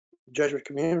Jesuit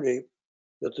community,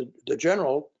 that the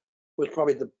general was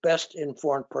probably the best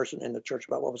informed person in the church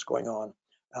about what was going on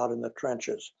out in the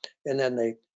trenches. And then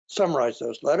they summarized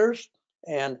those letters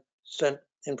and sent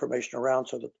information around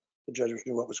so that the Jesuits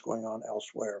knew what was going on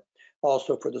elsewhere.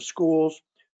 Also for the schools,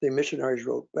 the missionaries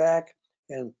wrote back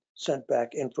and sent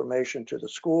back information to the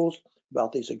schools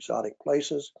about these exotic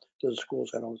places to the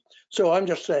schools. So I'm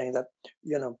just saying that,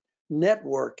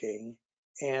 networking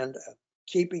and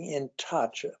keeping in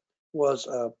touch was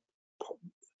a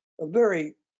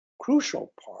very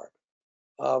crucial part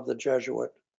of the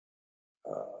Jesuit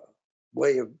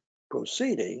way of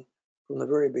proceeding from the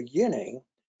very beginning,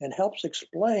 and helps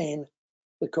explain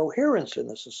the coherence in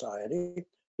the society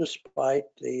despite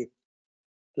the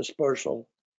dispersal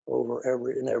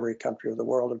in every country of the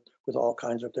world and with all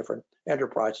kinds of different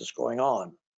enterprises going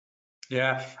on.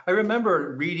 Yeah, I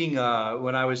remember reading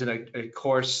when I was in a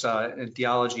course in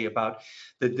theology about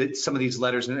some of these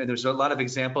letters, and there's a lot of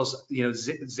examples,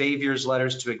 Xavier's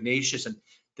letters to Ignatius, and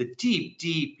the deep,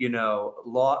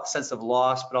 sense of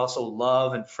loss, but also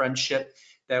love and friendship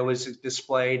that was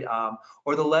displayed,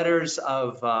 or the letters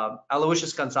of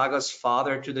Aloysius Gonzaga's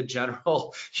father to the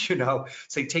general,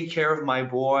 saying, "Take care of my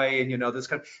boy," and this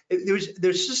kind of.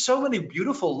 There's just so many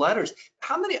beautiful letters.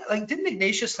 How many? Like, didn't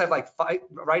Ignatius have like 5,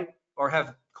 right? Or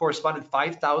have corresponded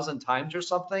 5,000 times or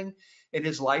something in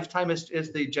his lifetime as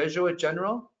the Jesuit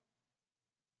general?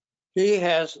 He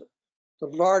has the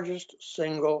largest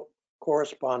single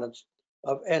correspondence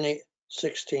of any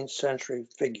 16th century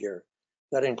figure.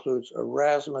 That includes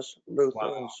Erasmus, Luther,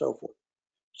 Wow. and so forth.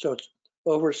 So it's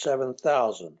over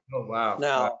 7,000. Oh, wow.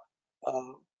 Now,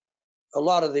 a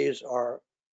lot of these are,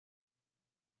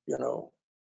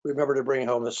 remember to bring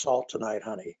home the salt tonight,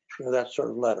 honey. That sort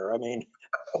of letter. I mean,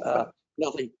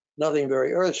 nothing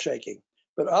very earth-shaking.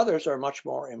 But others are much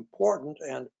more important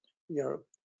and,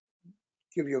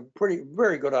 give you a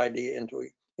very good idea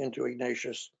into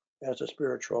Ignatius as a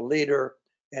spiritual leader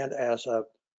and as a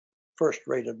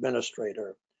first-rate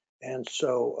administrator. And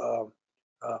so,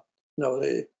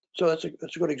 so that's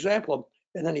a good example.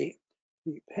 And then he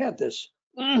had this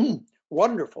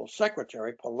wonderful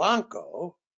secretary,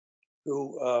 Polanco,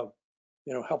 who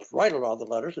helped write a lot of the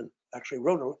letters and actually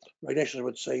wrote. Ignatius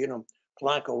would say,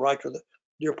 Polanco,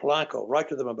 dear Polanco, write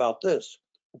to them about this.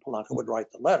 And Polanco would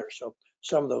write the letter. So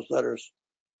some of those letters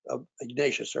of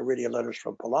Ignatius are really letters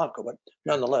from Polanco, but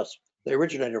nonetheless, they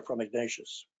originated from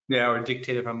Ignatius. Yeah, or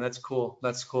dictated from. That's cool.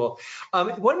 That's cool.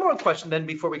 One more question then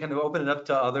before we kind of open it up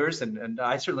to others, and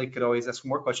I certainly could always ask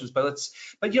more questions. But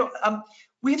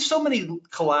we have so many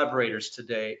collaborators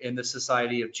today in the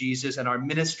Society of Jesus and our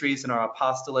ministries and our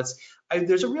apostolates.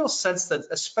 There's a real sense that,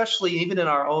 especially even in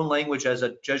our own language as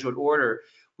a Jesuit order,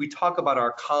 we talk about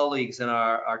our colleagues and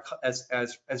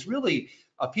as really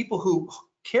people who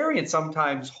carry and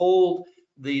sometimes hold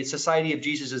the Society of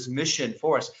Jesus's mission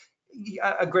for us.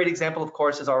 A great example, of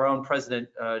course, is our own President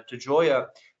DeGioia,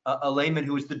 a layman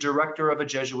who is the director of a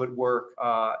Jesuit work.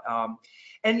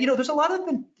 And there's a lot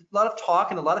of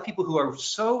talk and a lot of people who are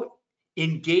so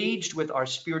engaged with our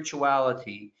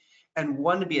spirituality and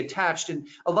want to be attached. And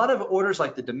a lot of orders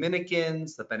like the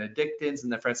Dominicans, the Benedictines,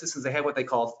 and the Franciscans, they have what they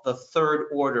call the Third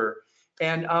Order.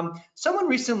 And someone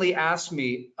recently asked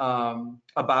me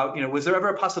about, was there ever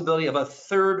a possibility of a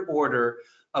third order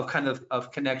of kind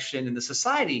of connection in the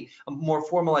society, a more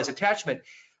formalized attachment?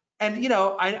 And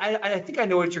I think I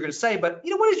know what you're going to say, but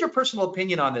what is your personal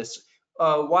opinion on this?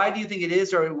 Why do you think it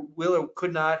is, or will or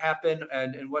could not happen,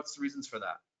 and what's the reasons for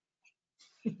that?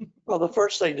 Well, the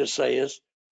first thing to say is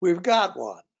we've got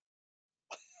one.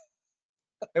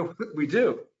 We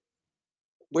do.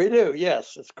 We do,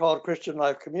 yes. It's called Christian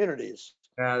Life Communities.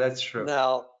 Yeah, that's true.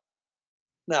 Now,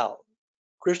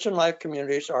 Christian Life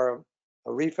Communities are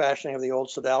a refashioning of the old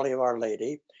Sodality of Our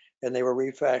Lady, and they were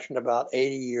refashioned about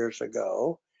 80 years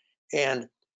ago. And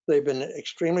they've been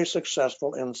extremely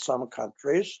successful in some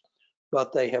countries,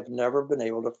 but they have never been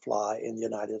able to fly in the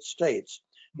United States.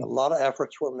 A lot of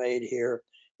efforts were made here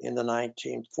in the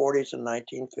 1940s and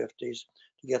 1950s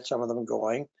to get some of them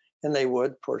going, and they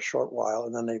would for a short while,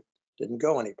 and then they didn't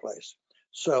go anyplace.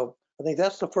 So I think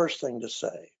that's the first thing to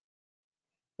say.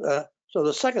 So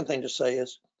the second thing to say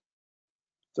is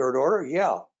Third Order,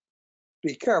 yeah,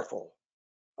 be careful,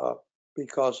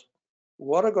 because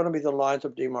what are going to be the lines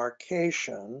of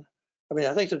demarcation? I mean,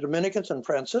 I think the Dominicans and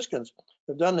Franciscans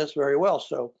have done this very well.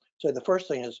 So say the first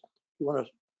thing is you want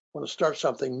to start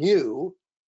something new,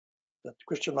 that the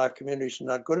Christian Life Community is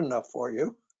not good enough for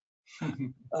you,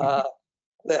 then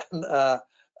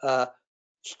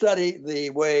study the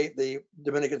way the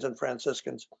Dominicans and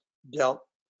Franciscans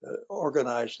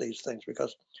organized these things.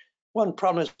 Because one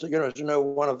problem is, as you know,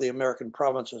 one of the American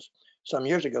provinces some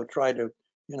years ago tried to,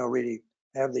 really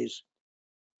have these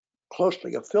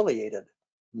closely affiliated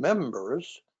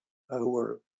members who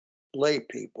were lay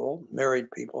people, married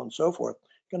people, and so forth,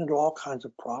 get into all kinds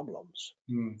of problems,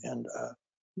 and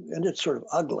it's sort of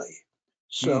ugly.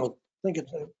 So I think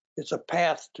it's a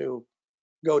path to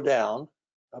go down,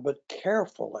 but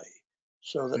carefully,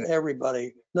 so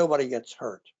that nobody gets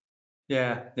hurt.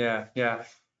 Yeah.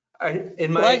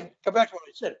 Come back to what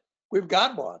I said. We've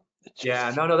got one.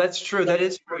 No, that's true. That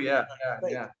is true.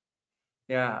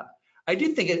 Yeah. I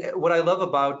do think what I love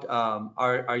about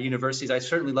our universities, I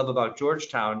certainly love about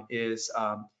Georgetown, is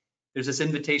there's this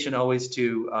invitation always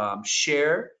to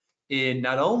share in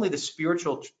not only the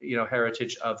spiritual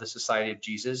heritage of the Society of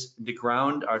Jesus, to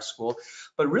ground our school,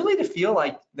 but really to feel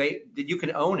like that you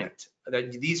can own it,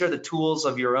 that these are the tools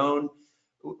of your own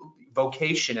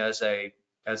vocation as a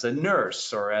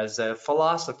nurse, or as a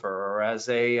philosopher, or as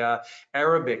a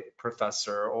Arabic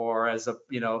professor, or as a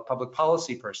public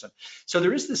policy person. So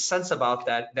there is this sense about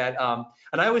that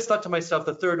and I always thought to myself,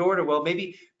 the Third Order, well,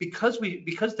 maybe because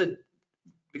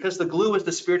the glue is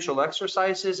the spiritual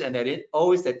exercises, and that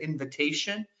always that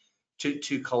invitation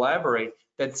to collaborate,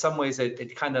 that in some ways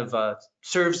it kind of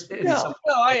serves.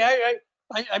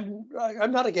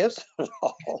 I'm not against it at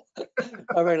all.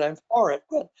 I mean, I'm for it,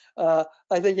 but I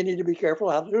think you need to be careful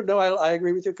how to do it. No, I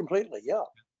agree with you completely. Yeah.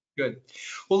 Good.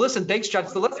 Well, listen, thanks, John.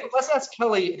 So let's ask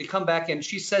Kelly to come back, and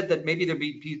she said that maybe there'd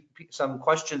be some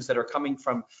questions that are coming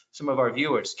from some of our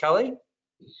viewers. Kelly?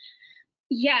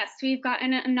 Yes, we've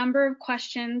gotten a number of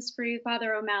questions for you,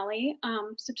 Father O'Malley.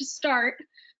 So to start,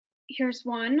 here's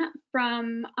one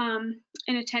from an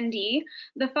attendee.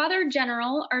 The Father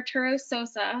General, Arturo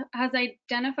Sosa, has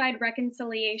identified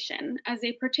reconciliation as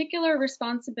a particular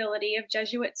responsibility of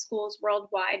Jesuit schools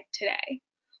worldwide today.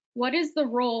 What is the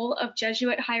role of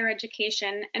Jesuit higher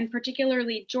education, and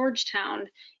particularly Georgetown,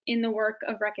 in the work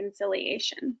of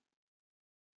reconciliation?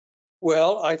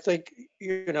 Well, I think,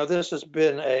 this has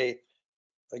been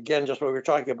again, just what we were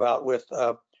talking about with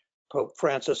Pope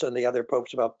Francis and the other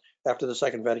popes about after the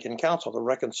Second Vatican Council, the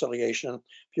reconciliation.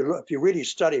 If you really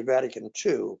study Vatican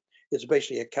II, it's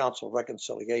basically a council of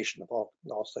reconciliation of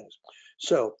all things.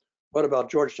 So what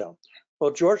about Georgetown?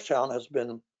 Well, Georgetown has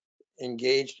been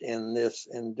engaged in this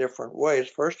in different ways.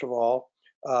 First of all,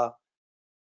 well,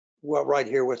 right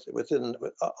here within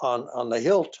on the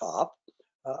hilltop,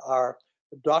 our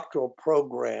doctoral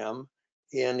program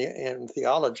in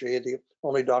theology, the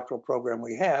only doctoral program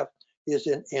we have, is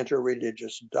in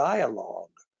interreligious dialogue.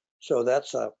 So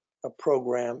that's a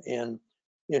program in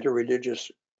interreligious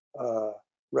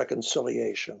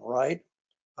reconciliation, right?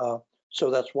 So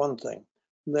that's one thing.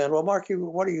 And then, well, Mark,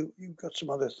 you've got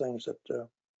some other things that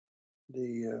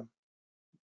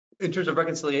In terms of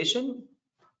reconciliation?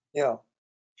 Yeah.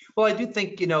 Well, I do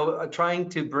think, trying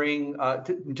to bring,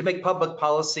 to make public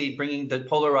policy, bringing the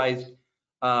polarized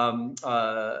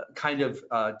kind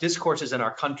of discourses in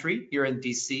our country here in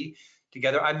DC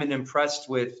together. I've been impressed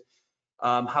with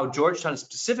how Georgetown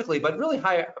specifically, but really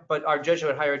but our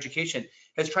Jesuit higher education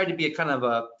has tried to be a kind of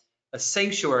a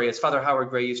sanctuary, as Father Howard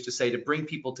Gray used to say, to bring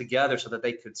people together so that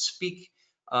they could speak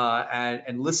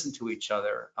and listen to each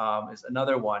other is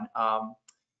another one.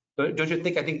 Don't you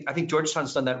think? I think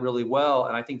Georgetown's done that really well,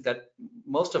 and I think that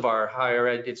most of our higher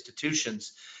ed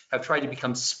institutions have tried to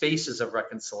become spaces of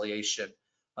reconciliation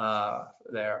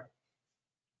there.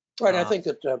 Right. I think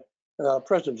that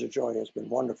President DeJoy has been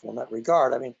wonderful in that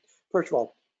regard. I mean, first of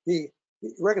all,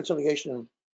 reconciliation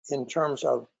in terms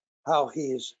of how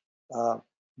he's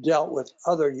dealt with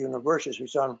other universities.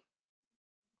 He's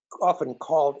often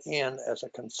called in as a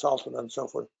consultant and so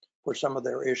forth for some of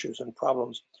their issues and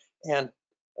problems, and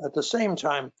at the same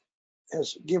time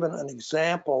has given an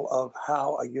example of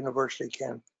how a university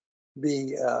can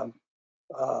be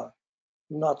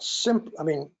not simple. I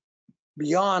mean,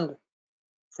 beyond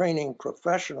training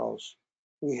professionals,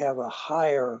 we have a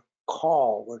higher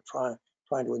call we're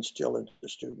trying to instill into the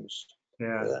students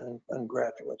and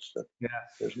graduates that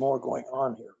there's more going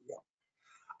on here. Yeah.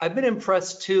 I've been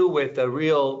impressed too with a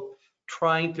real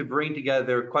trying to bring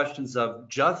together questions of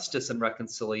justice and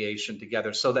reconciliation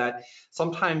together, so that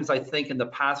sometimes I think in the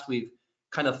past we've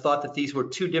kind of thought that these were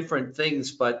two different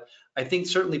things, but I think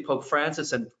certainly Pope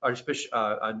Francis and Archbishop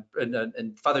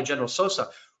and Father General Sosa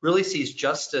really sees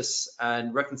justice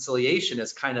and reconciliation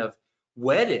as kind of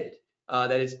wedded.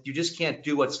 That is, you just can't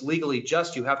do what's legally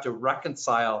just. You have to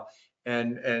reconcile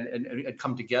and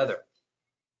come together.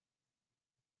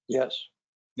 Yes.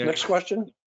 Yeah. Next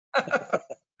question.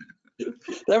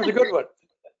 That was a good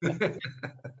one.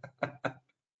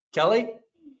 Kelly?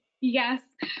 Yes.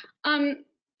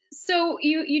 So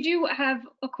you do have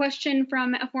a question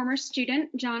from a former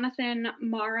student, Jonathan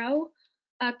Morrow.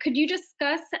 Could you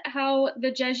discuss how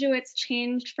the Jesuits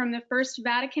changed from the First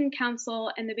Vatican Council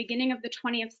in the beginning of the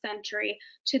 20th century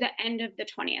to the end of the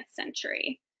 20th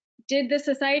century? Did the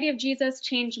Society of Jesus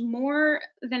change more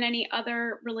than any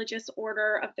other religious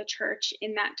order of the church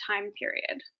in that time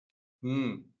period?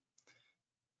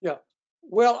 Yeah.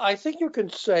 Well, I think you can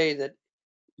say that,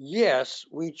 yes,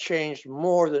 we changed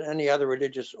more than any other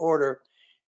religious order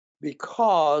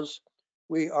because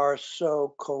we are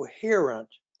so coherent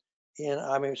in,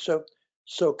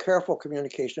 so careful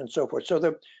communication and so forth. So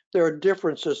there are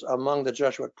differences among the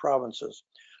Jesuit provinces,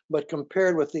 but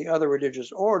compared with the other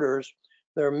religious orders,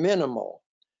 they're minimal.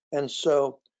 And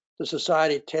so the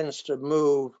society tends to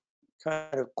move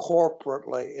kind of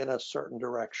corporately in a certain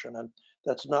direction. And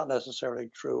that's not necessarily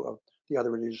true of the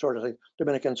other religious orders. I think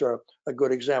Dominicans are a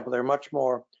good example. They're much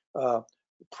more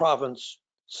province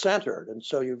centered. And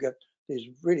so you get these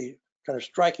really kind of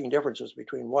striking differences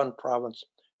between one province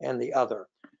and the other.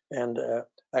 And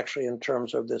actually in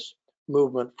terms of this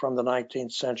movement from the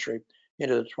 19th century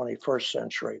into the 21st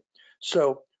century.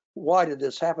 So why did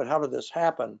this happen? How did this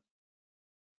happen?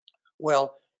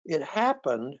 Well, it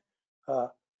happened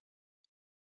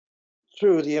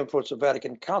through the influence of the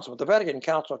Vatican Council. But the Vatican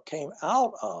Council came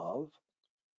out of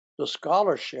the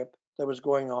scholarship that was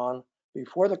going on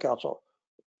before the council.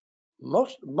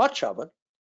 Much of it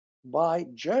by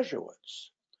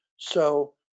Jesuits.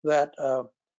 So that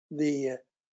the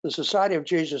Society of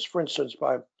Jesus, for instance,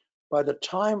 by the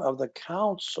time of the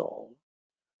council,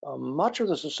 much of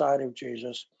the Society of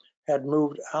Jesus had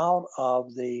moved out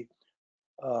of the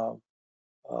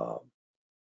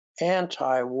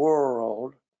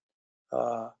anti-world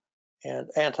and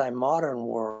anti-modern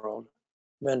world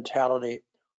mentality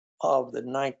of the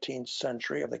 19th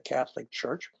century of the Catholic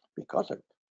Church, because the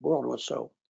world was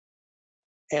so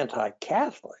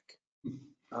anti-Catholic.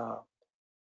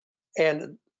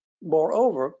 And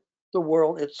moreover, the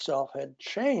world itself had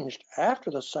changed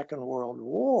after the Second World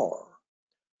War.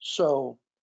 So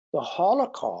the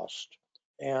Holocaust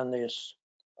and this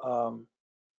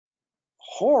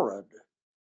horrid,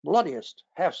 bloodiest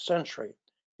half century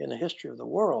in the history of the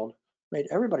world made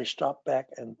everybody stop back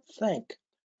and think,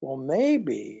 well,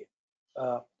 maybe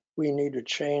we need to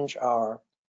change our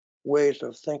ways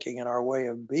of thinking and our way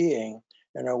of being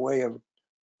and our way of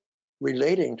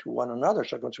relating to one another.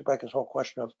 So it goes back to this whole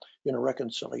question of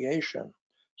reconciliation.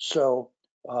 So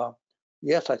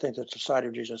yes, I think the Society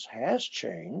of Jesus has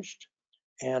changed,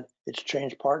 and it's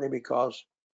changed partly because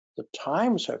the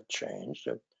times have changed.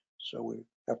 So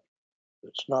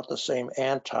it's not the same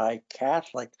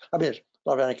anti-Catholic. I mean, there's a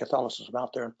lot of anti-Catholicism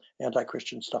out there and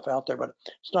anti-Christian stuff out there, but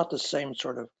it's not the same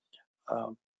sort of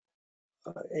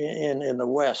in the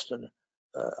West and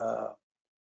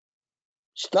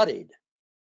studied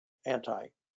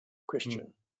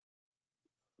anti-Christian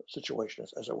situation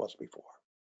as it was before.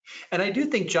 And I do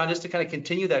think, John, just to kind of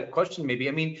continue that question, maybe,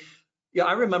 I mean, yeah,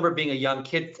 I remember being a young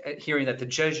kid hearing that the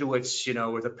Jesuits,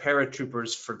 were the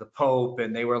paratroopers for the Pope,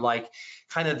 and they were like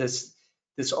kind of this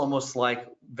almost like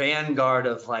vanguard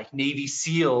of like Navy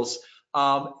SEALs.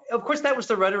 Of course, that was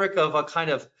the rhetoric of a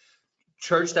kind of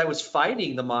church that was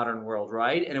fighting the modern world,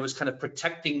 right? And it was kind of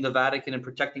protecting the Vatican and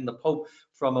protecting the Pope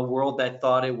from a world that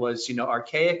thought it was,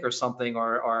 archaic or something,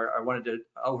 or wanted to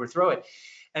overthrow it.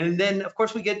 And then, of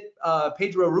course, we get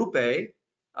Pedro Rupe,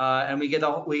 and we get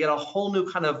a whole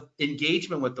new kind of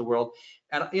engagement with the world.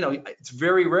 And it's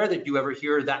very rare that you ever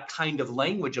hear that kind of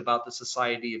language about the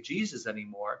Society of Jesus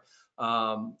anymore.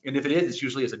 And if it is, it's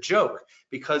usually as a joke,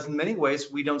 because in many ways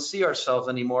we don't see ourselves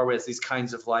anymore as these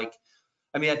kinds of like,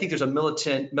 I mean, I think there's a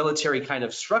military kind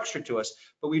of structure to us,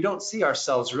 but we don't see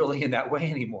ourselves really in that way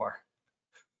anymore.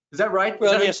 Is that right?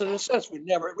 Well, yes, in a sense, we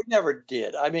never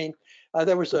did. I mean,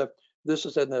 this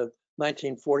is in the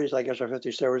 1940s, I guess, or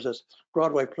 50s. There was this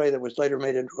Broadway play that was later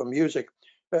made into a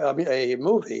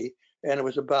movie, and it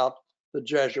was about the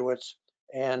Jesuits.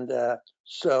 And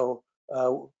so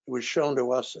it was shown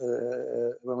to us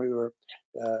when we were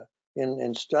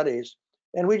in studies,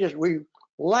 and we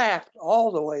laughed all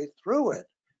the way through it,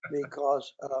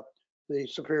 because the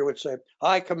superior would say,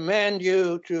 "I command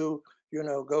you to,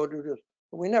 go do this."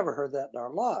 We never heard that in our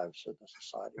lives in the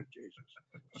Society of Jesus.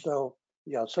 So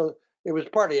yeah, so it was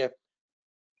partly a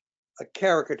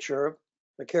caricature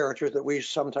that we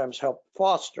sometimes help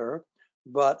foster,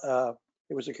 but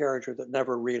it was a caricature that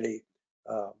never really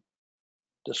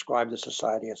described the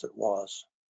society as it was.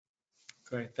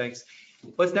 Great, thanks.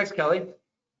 What's next, Kelly?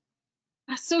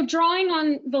 So drawing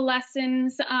on the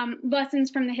lessons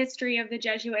from the history of the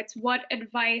Jesuits, what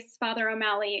advice, Father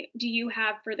O'Malley, do you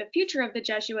have for the future of the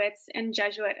Jesuits and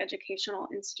Jesuit educational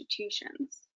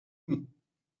institutions?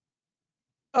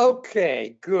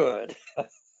 Okay, good.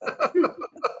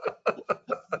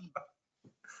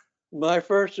 My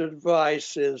first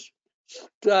advice is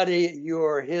study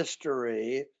your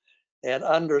history and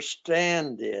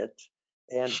understand it,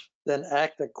 and then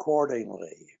act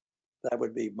accordingly. That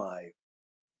would be my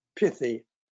pithy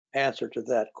answer to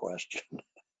that question.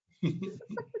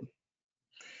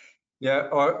 Yeah,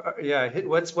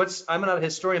 what's I'm not a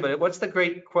historian, but what's the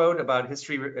great quote about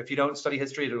history? If you don't study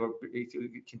history,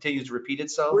 it continues to repeat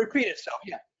itself. Repeat itself,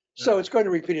 yeah. So it's going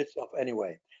to repeat itself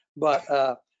anyway. But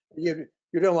you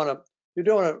don't want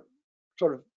to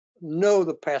sort of know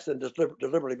the past and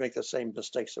deliberately make the same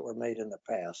mistakes that were made in the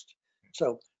past.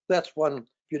 So that's one. If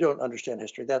you don't understand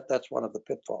history, that's one of the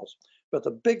pitfalls. But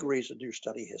the big reason you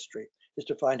study history is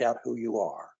to find out who you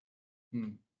are.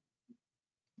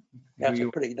 That's a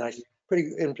pretty nice,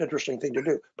 pretty interesting thing to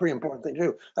do, pretty important thing to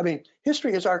do. I mean,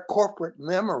 history is our corporate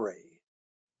memory.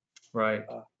 Right.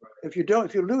 If you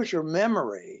lose your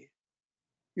memory,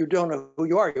 you don't know who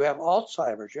you are. You have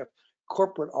Alzheimer's, you have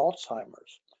corporate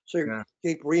Alzheimer's. So you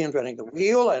keep reinventing the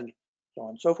wheel and so on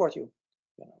and so forth. It's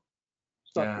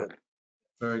not good.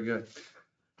 Very good.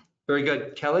 Very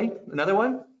good. Kelly, another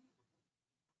one?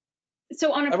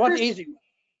 So on a I want the easy one.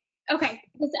 Okay,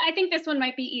 I think this one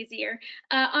might be easier.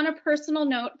 On a personal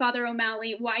note, Father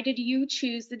O'Malley, why did you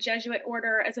choose the Jesuit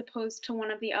order as opposed to one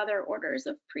of the other orders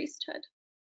of priesthood?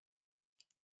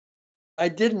 I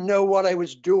didn't know what I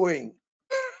was doing.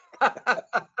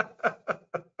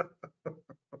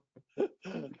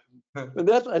 And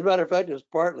that's, as a matter of fact, is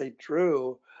partly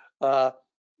true. I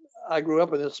grew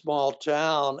up in this small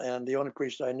town, and the only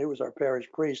priest I knew was our parish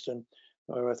priest. And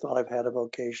I thought I've had a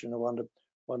vocation. I wanted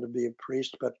to be a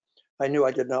priest, but I knew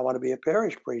I did not want to be a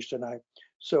parish priest. And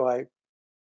so I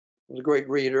was a great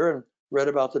reader and read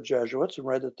about the Jesuits and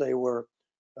read that they were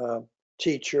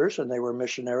teachers and they were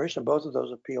missionaries, and both of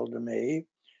those appealed to me.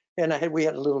 And we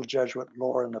had a little Jesuit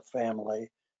lore in the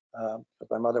family.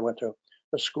 My mother went to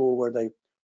a school where they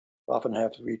often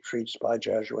have retreats by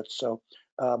Jesuits. So,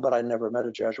 but I never met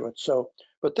a Jesuit. So,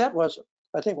 but that was,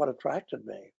 I think, what attracted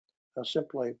me. A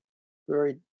simply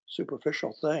very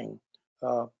superficial thing.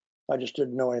 I just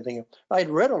didn't know anything. I'd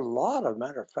read a lot, as a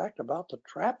matter of fact, about the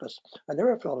Trappists. I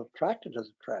never felt attracted to the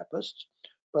Trappists,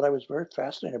 but I was very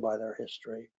fascinated by their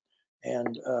history.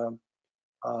 And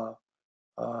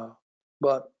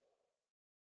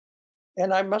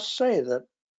and I must say that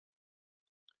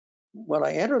when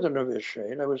I entered the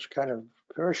novitiate, I was kind of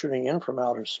parachuting in from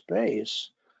outer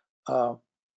space. I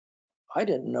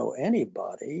didn't know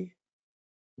anybody.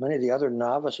 Many of the other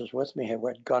novices with me had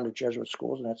gone to Jesuit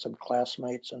schools and had some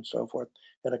classmates and so forth,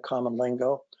 had a common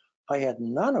lingo. I had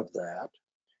none of that.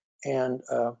 And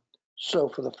so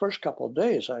for the first couple of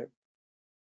days, I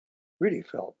really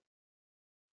felt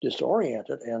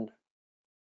disoriented. And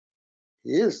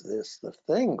is this the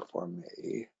thing for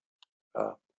me?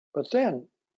 But then,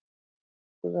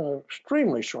 within an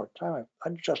extremely short time, I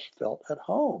just felt at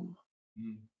home.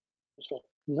 I felt,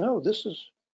 no, this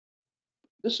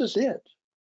is it.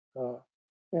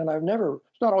 And I've never,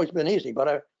 it's not always been easy, but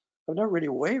I've never really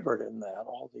wavered in that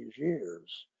all these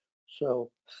years. So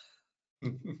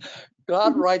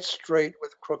God writes straight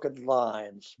with crooked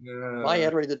lines. Yeah. My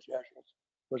entry to the Jesuits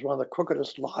was one of the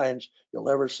crookedest lines you'll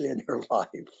ever see in your life.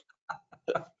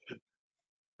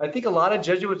 I think a lot of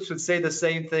Jesuits would say the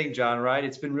same thing, John, right?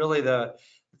 It's been really the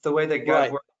way that God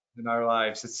Right. works in our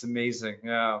lives. It's amazing.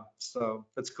 Yeah. So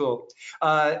that's cool.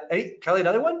 Kelly,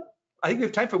 another one? I think we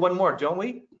have time for one more, don't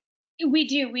we? We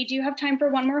do have time for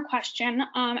one more question.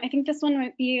 I think this one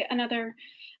might be another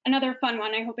fun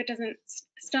one. I hope it doesn't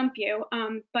stump you.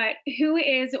 But who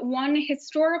is one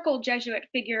historical Jesuit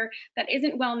figure that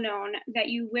isn't well known that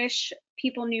you wish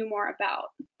people knew more about,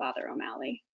 Father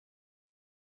O'Malley?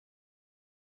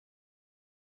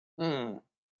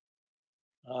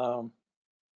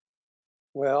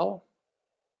 Well,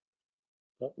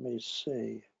 let me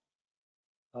see.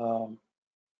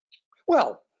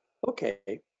 Well, okay.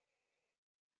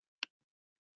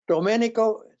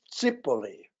 Domenico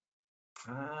Zipoli.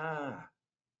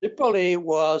 Zipoli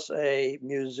was a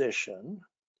musician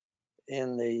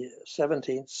in the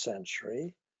 17th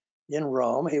century in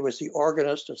Rome. He was the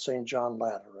organist at St. John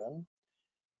Lateran,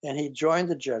 and he joined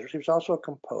the Jesuits. He was also a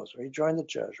composer. He joined the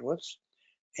Jesuits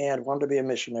and wanted to be a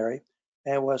missionary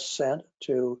and was sent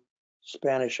to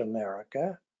Spanish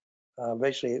America,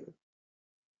 basically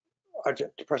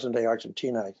present-day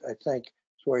Argentina, I think,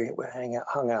 is where he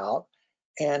hung out.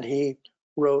 And he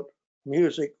wrote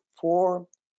music for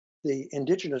the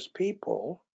indigenous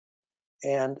people,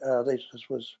 and this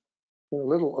was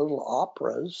little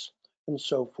operas and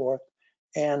so forth.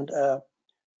 And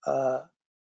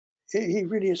he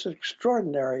really is an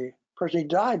extraordinary person. He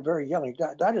died very young. He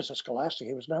died as a scholastic.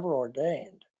 He was never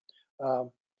ordained,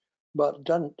 but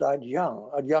died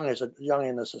young. Young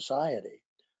in the society.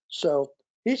 So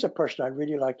he's a person I'd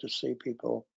really like to see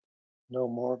people know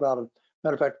more about. Him.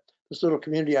 Matter of fact, this little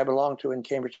community I belong to in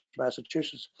Cambridge,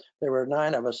 Massachusetts, there were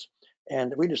 9 of us,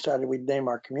 and we decided we'd name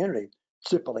our community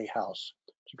Zipoli House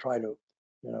to try to,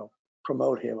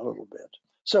 promote him a little bit.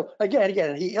 So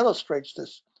again, he illustrates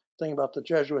this thing about the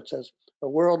Jesuits as a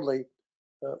worldly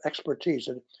expertise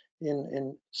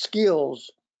in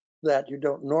skills that you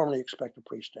don't normally expect a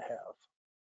priest to have.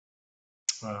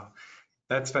 Wow.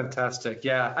 That's fantastic.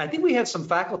 Yeah, I think we have some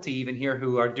faculty even here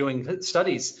who are doing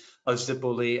studies of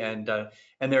Zipoli, and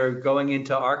they're going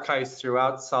into archives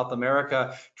throughout South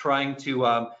America, trying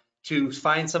to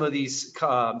find some of these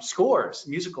scores,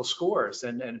 musical scores,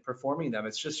 and performing them.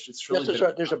 It's really. Yes,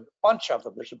 right. There's a bunch of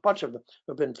them. There's a bunch of them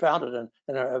have been founded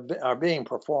and are being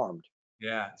performed.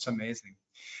 Yeah, it's amazing.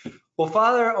 Well,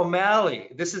 Father O'Malley,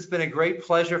 this has been a great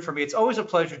pleasure for me. It's always a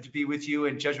pleasure to be with you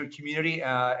in Jesuit community.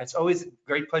 It's always a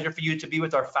great pleasure for you to be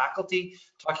with our faculty,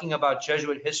 talking about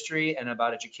Jesuit history and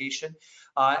about education.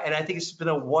 And I think it's been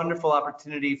a wonderful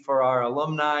opportunity for our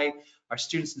alumni, our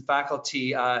students and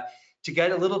faculty to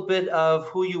get a little bit of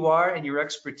who you are and your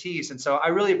expertise. And so I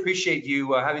really appreciate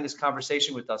you having this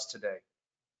conversation with us today.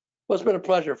 Well, it's been a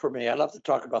pleasure for me. I love to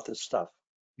talk about this stuff.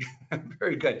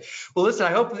 Very good. Well, listen,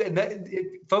 I hope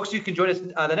folks, you can join us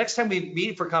the next time we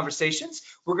meet for conversations.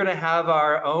 We're going to have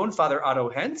our own Father Otto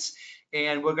Hentz,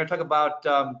 and we're going to talk about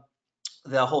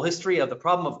the whole history of the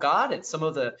problem of God and some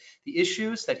of the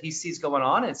issues that he sees going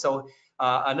on. And so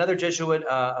another Jesuit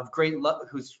of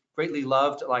who's greatly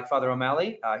loved, like Father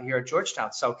O'Malley here at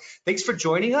Georgetown. So thanks for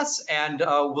joining us, and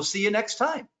we'll see you next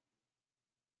time.